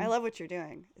approach. I love what you're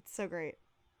doing. It's so great.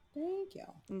 Thank you.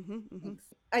 Thanks.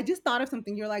 I just thought of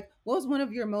something. You're like, what was one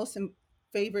of your most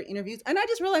favorite interviews? And I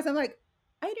just realized, I'm like,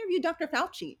 I interviewed Dr.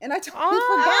 Fauci, and I totally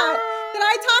forgot that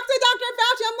I talked to Dr.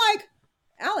 Fauci. I'm like,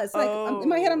 Alice, like in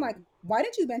my head, I'm like, why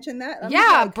didn't you mention that? I'm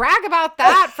like, brag about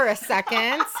that for a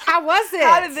second. How was it?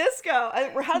 How did this go?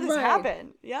 How did this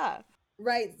happen? Yeah.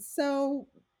 Right. So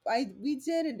we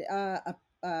did a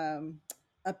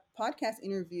podcast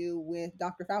interview with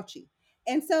Dr. Fauci,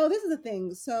 and so this is the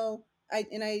thing. So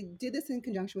I did this in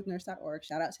conjunction with Nurse.org.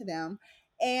 Shout out to them,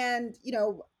 and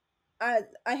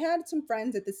I had some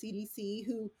friends at the CDC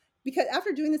who, because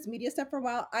after doing this media stuff for a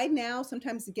while, I now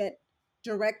sometimes get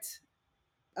direct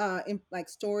like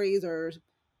stories or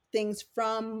things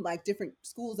from like different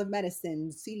schools of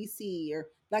medicine, CDC, or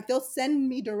like they'll send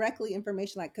me directly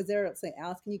information, like because they'll say,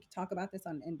 Alice, can you talk about this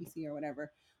on NBC or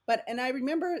whatever. And I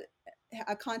remember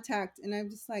a contact, and I'm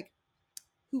just like,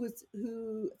 who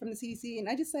from the CDC, and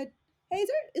I just said, hey,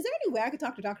 is there any way I could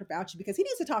talk to Dr. Fauci, because he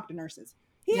needs to talk to nurses.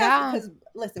 He has, because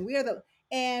listen, we are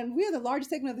the largest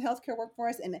segment of the healthcare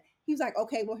workforce, and he was like,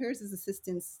 okay, well, here's his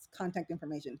assistant's contact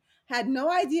information. Had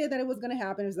no idea that it was going to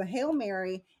happen. It was a Hail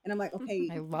Mary, and I'm like, okay,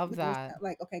 I love that.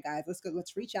 Like, okay, guys, let's go,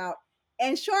 let's reach out.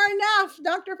 And sure enough,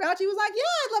 Dr. Fauci was like, yeah,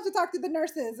 I'd love to talk to the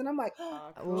nurses, and I'm like,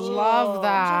 oh, cool. Love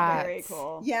that. Very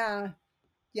cool. Yeah.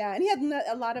 And he had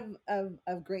a lot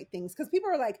of great things, because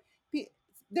people are like,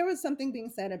 there was something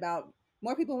being said about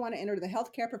more people want to enter the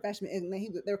healthcare profession, and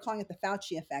they were calling it the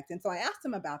Fauci effect. And so I asked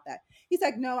him about that. He's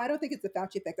like, no, I don't think it's the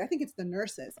Fauci effect. I think it's the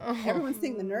nurses. Everyone's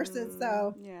seeing the nurses.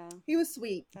 So yeah, he was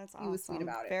sweet. That's awesome. He was sweet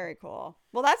about it. Very cool.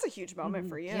 Well, that's a huge moment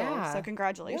for you. Yeah. So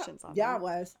congratulations on that. Yeah, it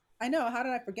was. I know. How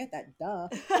did I forget that? Duh.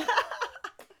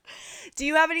 Do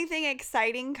you have anything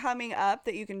exciting coming up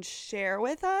that you can share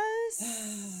with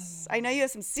us? I know you have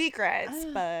some secrets,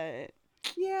 but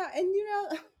yeah, and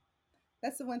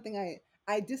that's the one thing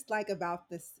I dislike about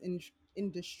this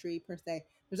industry per se.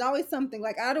 There's always something,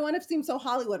 like, I don't want to seem so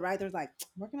Hollywood, right? There's like,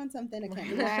 working on something, I can't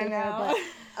really share,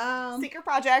 but secret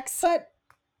projects. But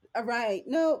right,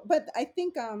 no, but I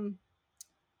think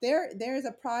there's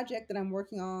a project that I'm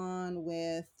working on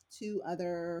with two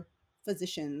other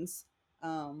physicians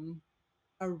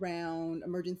around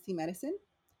emergency medicine.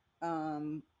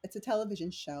 It's a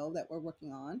television show that we're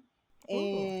working on,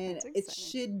 and it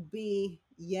should be,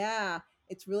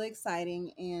 it's really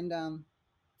exciting. And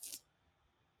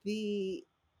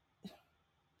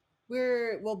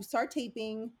we'll start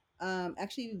taping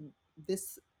actually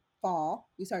this fall.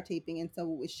 We start taping, and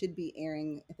so it should be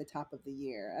airing at the top of the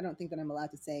year. I don't think that I'm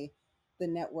allowed to say the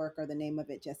network or the name of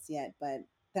it just yet, but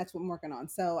that's what I'm working on.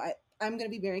 So I'm going to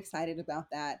be very excited about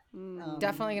that.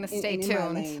 Definitely going to stay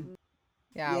tuned.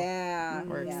 Yeah.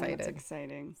 We're excited. That's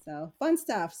exciting. So fun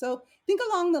stuff. So think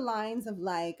along the lines of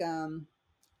like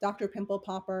Dr. Pimple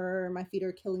Popper, My Feet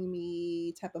Are Killing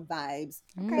Me type of vibes,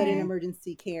 but in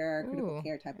emergency care, critical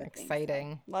care type of thing.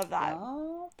 Exciting. So, love that.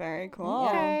 Very cool.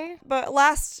 Okay. But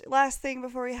last thing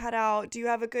before we head out, do you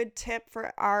have a good tip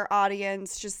for our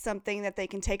audience? Just something that they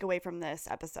can take away from this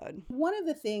episode. One of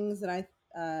the things that I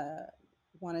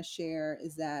want to share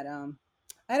is that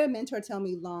I had a mentor tell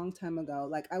me long time ago,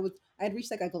 like I had reached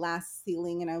like a glass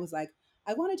ceiling, and I was like,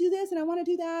 I want to do this and I want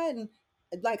to do that, and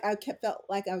like I kept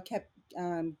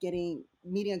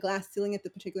meeting a glass ceiling at the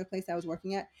particular place I was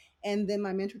working at. And then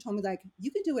my mentor told me, like,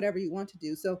 you can do whatever you want to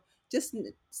do. So just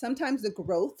sometimes the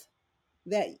growth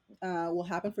that will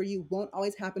happen for you won't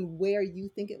always happen where you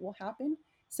think it will happen.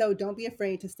 So don't be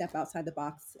afraid to step outside the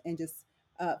box and just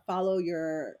follow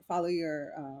your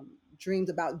dreams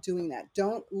about doing that.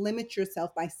 Don't limit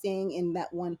yourself by staying in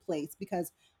that one place,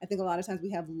 because I think a lot of times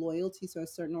we have loyalty to a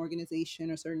certain organization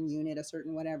or certain unit, a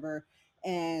certain whatever,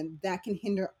 and that can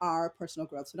hinder our personal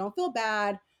growth. So don't feel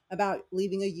bad about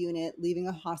leaving a unit, leaving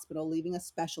a hospital, leaving a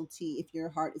specialty if your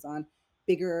heart is on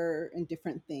bigger and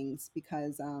different things,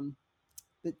 because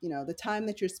the time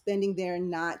that you're spending there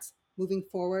not moving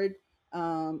forward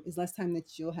is less time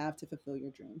that you'll have to fulfill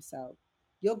your dreams. So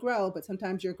you'll grow, but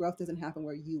sometimes your growth doesn't happen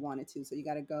where you want it to. So you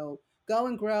got to go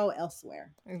and grow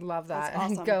elsewhere. I love that.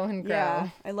 That's awesome. Go and grow. Yeah,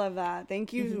 I love that.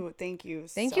 Thank you. Thank you.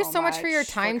 Thank you so much for your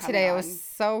time today. It was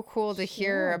so cool to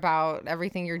hear about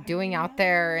everything you're doing out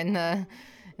there in the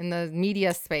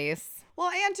media space. Well,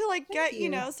 and to like get,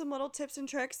 some little tips and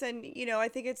tricks. And, I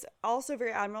think it's also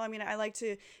very admirable. I mean, I like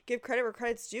to give credit where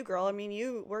credit's due, girl. I mean,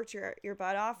 you worked your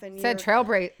butt off and you're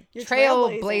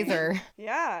trailblazer.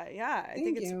 Yeah. I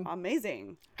think it's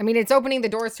amazing. I mean, it's opening the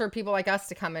doors for people like us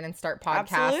to come in and start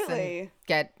podcasts Absolutely. And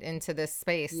get into this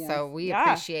space. Yes. So we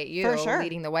appreciate you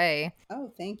leading the way.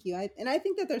 Oh, thank you. I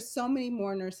think that there's so many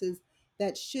more nurses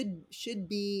that should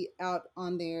be out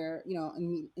on their,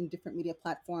 in different media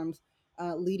platforms,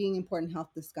 leading important health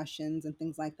discussions and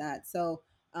things like that. So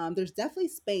there's definitely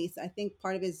space. I think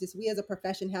part of it is just we as a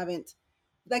profession haven't,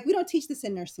 we don't teach this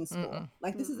in nursing school.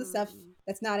 Like this is the stuff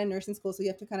that's not in nursing school. So you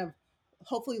have to kind of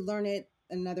hopefully learn it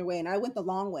another way. And I went the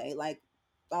long way, like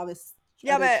all this.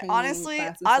 Yeah, but honestly,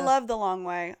 I love the long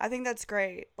way. I think that's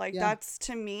great. Like that's,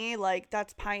 to me, like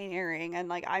that's pioneering. And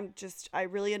like, I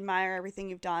really admire everything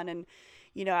you've done. And,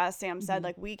 as Sam said,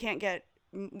 like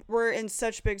we're in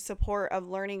such big support of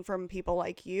learning from people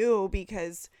like you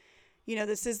because,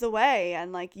 this is the way.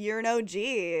 And like, you're an OG,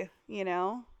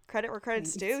 credit where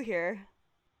credit's due here.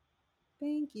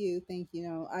 Thank you.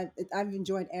 I've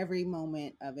enjoyed every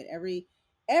moment of it.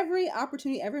 Every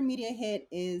opportunity, every media hit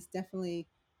is definitely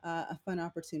a fun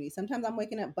opportunity. Sometimes I'm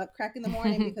waking up butt crack in the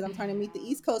morning because I'm trying to meet the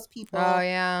East Coast people. Oh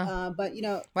yeah. But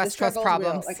West Coast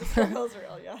problems. The struggle's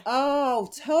real, yeah. Oh,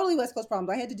 totally West Coast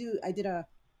problems. I did a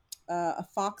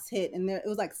Fox hit, and it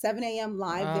was like 7 a.m.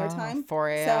 live their time. 4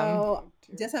 a.m. So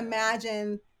just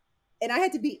imagine, and I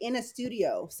had to be in a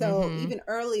studio, so even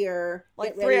earlier,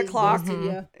 like 3 o'clock.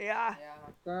 Yeah,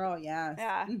 girl, yes.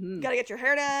 Yeah, you gotta get your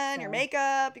hair done, your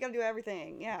makeup. You gotta do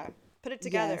everything. Yeah, put it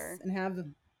together, yes,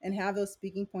 and have those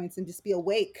speaking points, and just be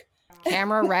awake,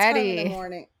 camera ready in the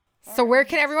morning. So where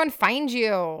can everyone find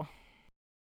you?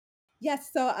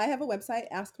 Yes, so I have a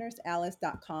website,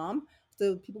 asknursealice.com.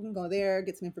 So people can go there,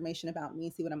 get some information about me,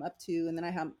 see what I'm up to. And then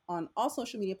I have on all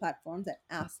social media platforms at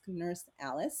Ask Nurse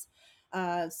Alice.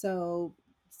 So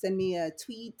send me a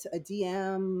tweet, a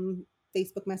DM,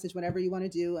 Facebook message, whatever you want to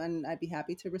do, and I'd be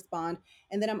happy to respond.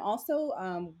 And then I'm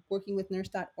also working with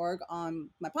nurse.org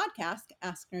on my podcast,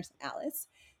 Ask Nurse Alice.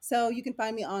 So you can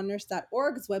find me on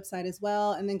nurse.org's website as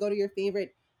well. And then go to your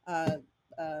favorite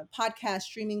podcast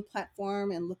streaming platform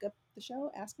and look up the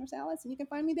show, Ask Nurse Alice, and you can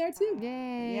find me there too.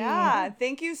 Yay. Yeah.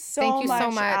 Thank you so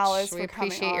much, Alice. We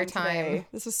appreciate your time. Today.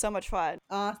 This was so much fun.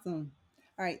 Awesome.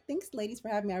 All right. Thanks, ladies, for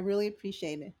having me. I really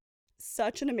appreciate it.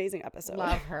 Such an amazing episode.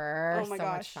 Love her. Oh my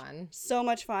gosh. Much fun. So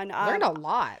much fun. Learned a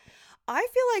lot. I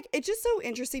feel like it's just so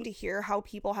interesting to hear how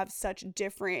people have such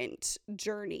different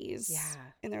journeys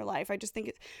in their life. I just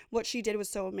think what she did was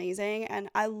so amazing. And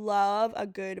I love a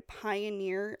good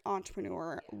pioneer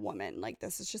entrepreneur woman. Like,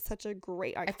 this is just such a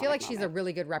great iconic I feel like moment. she's a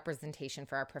really good representation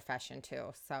for our profession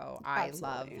too. So I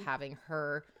love having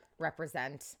her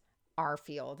represent our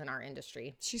field and our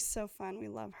industry. She's so fun. We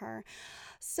love her.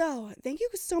 So thank you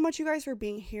so much, you guys, for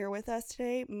being here with us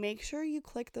today. Make sure you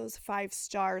click those 5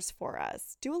 stars for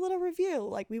us. Do a little review.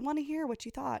 Like, we want to hear what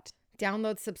you thought.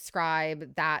 Download,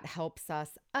 subscribe. That helps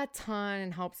us a ton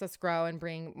and helps us grow and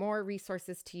bring more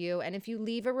resources to you. And if you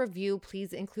leave a review,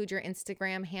 please include your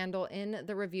Instagram handle in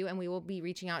the review, and we will be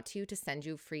reaching out to you to send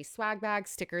you free swag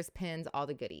bags, stickers, pins, all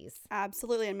the goodies.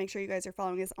 Absolutely. And make sure you guys are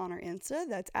following us on our Insta.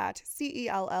 That's at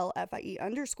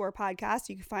CELLFIE_podcast.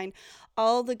 You can find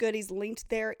all the goodies linked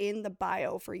there in the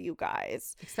bio for you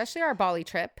guys. Especially our Bali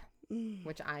trip,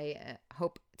 which I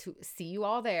hope to see you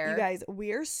all there. You guys,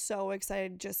 we're so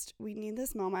excited. We need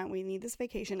this moment. We need this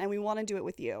vacation, and we want to do it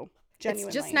with you. Genuinely.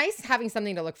 It's just nice having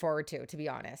something to look forward to be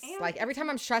honest. And like every time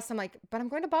I'm stressed, I'm like, but I'm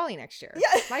going to Bali next year.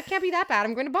 Yeah. Life can't be that bad.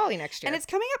 I'm going to Bali next year. And it's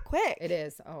coming up quick. It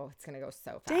is. Oh, it's going to go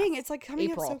so fast. Dang, it's like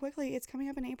coming April. up so quickly. It's coming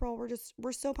up in April.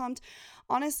 We're so pumped.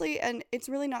 Honestly, and it's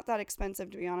really not that expensive,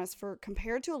 to be honest, for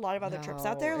compared to a lot of other trips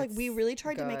out there. Like, we really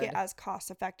tried to make it as cost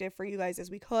effective for you guys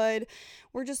as we could.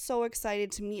 We're just so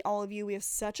excited to meet all of you. We have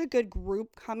such a good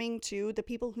group coming too. The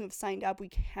people who have signed up, we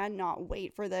cannot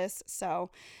wait for this.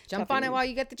 So jump on it while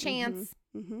you get the chance. chance.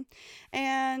 Mm-hmm.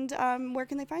 And where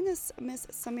can they find this, Miss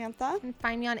Samantha? You can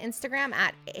find me on Instagram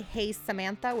at Hey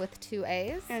Samantha with 2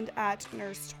 A's. And at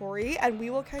Nurse Tori. And we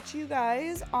will catch you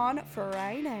guys on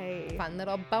Friday. Fun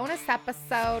little bonus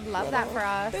episode. Love that for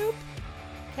us. Boop.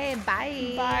 Okay,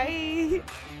 bye. Bye.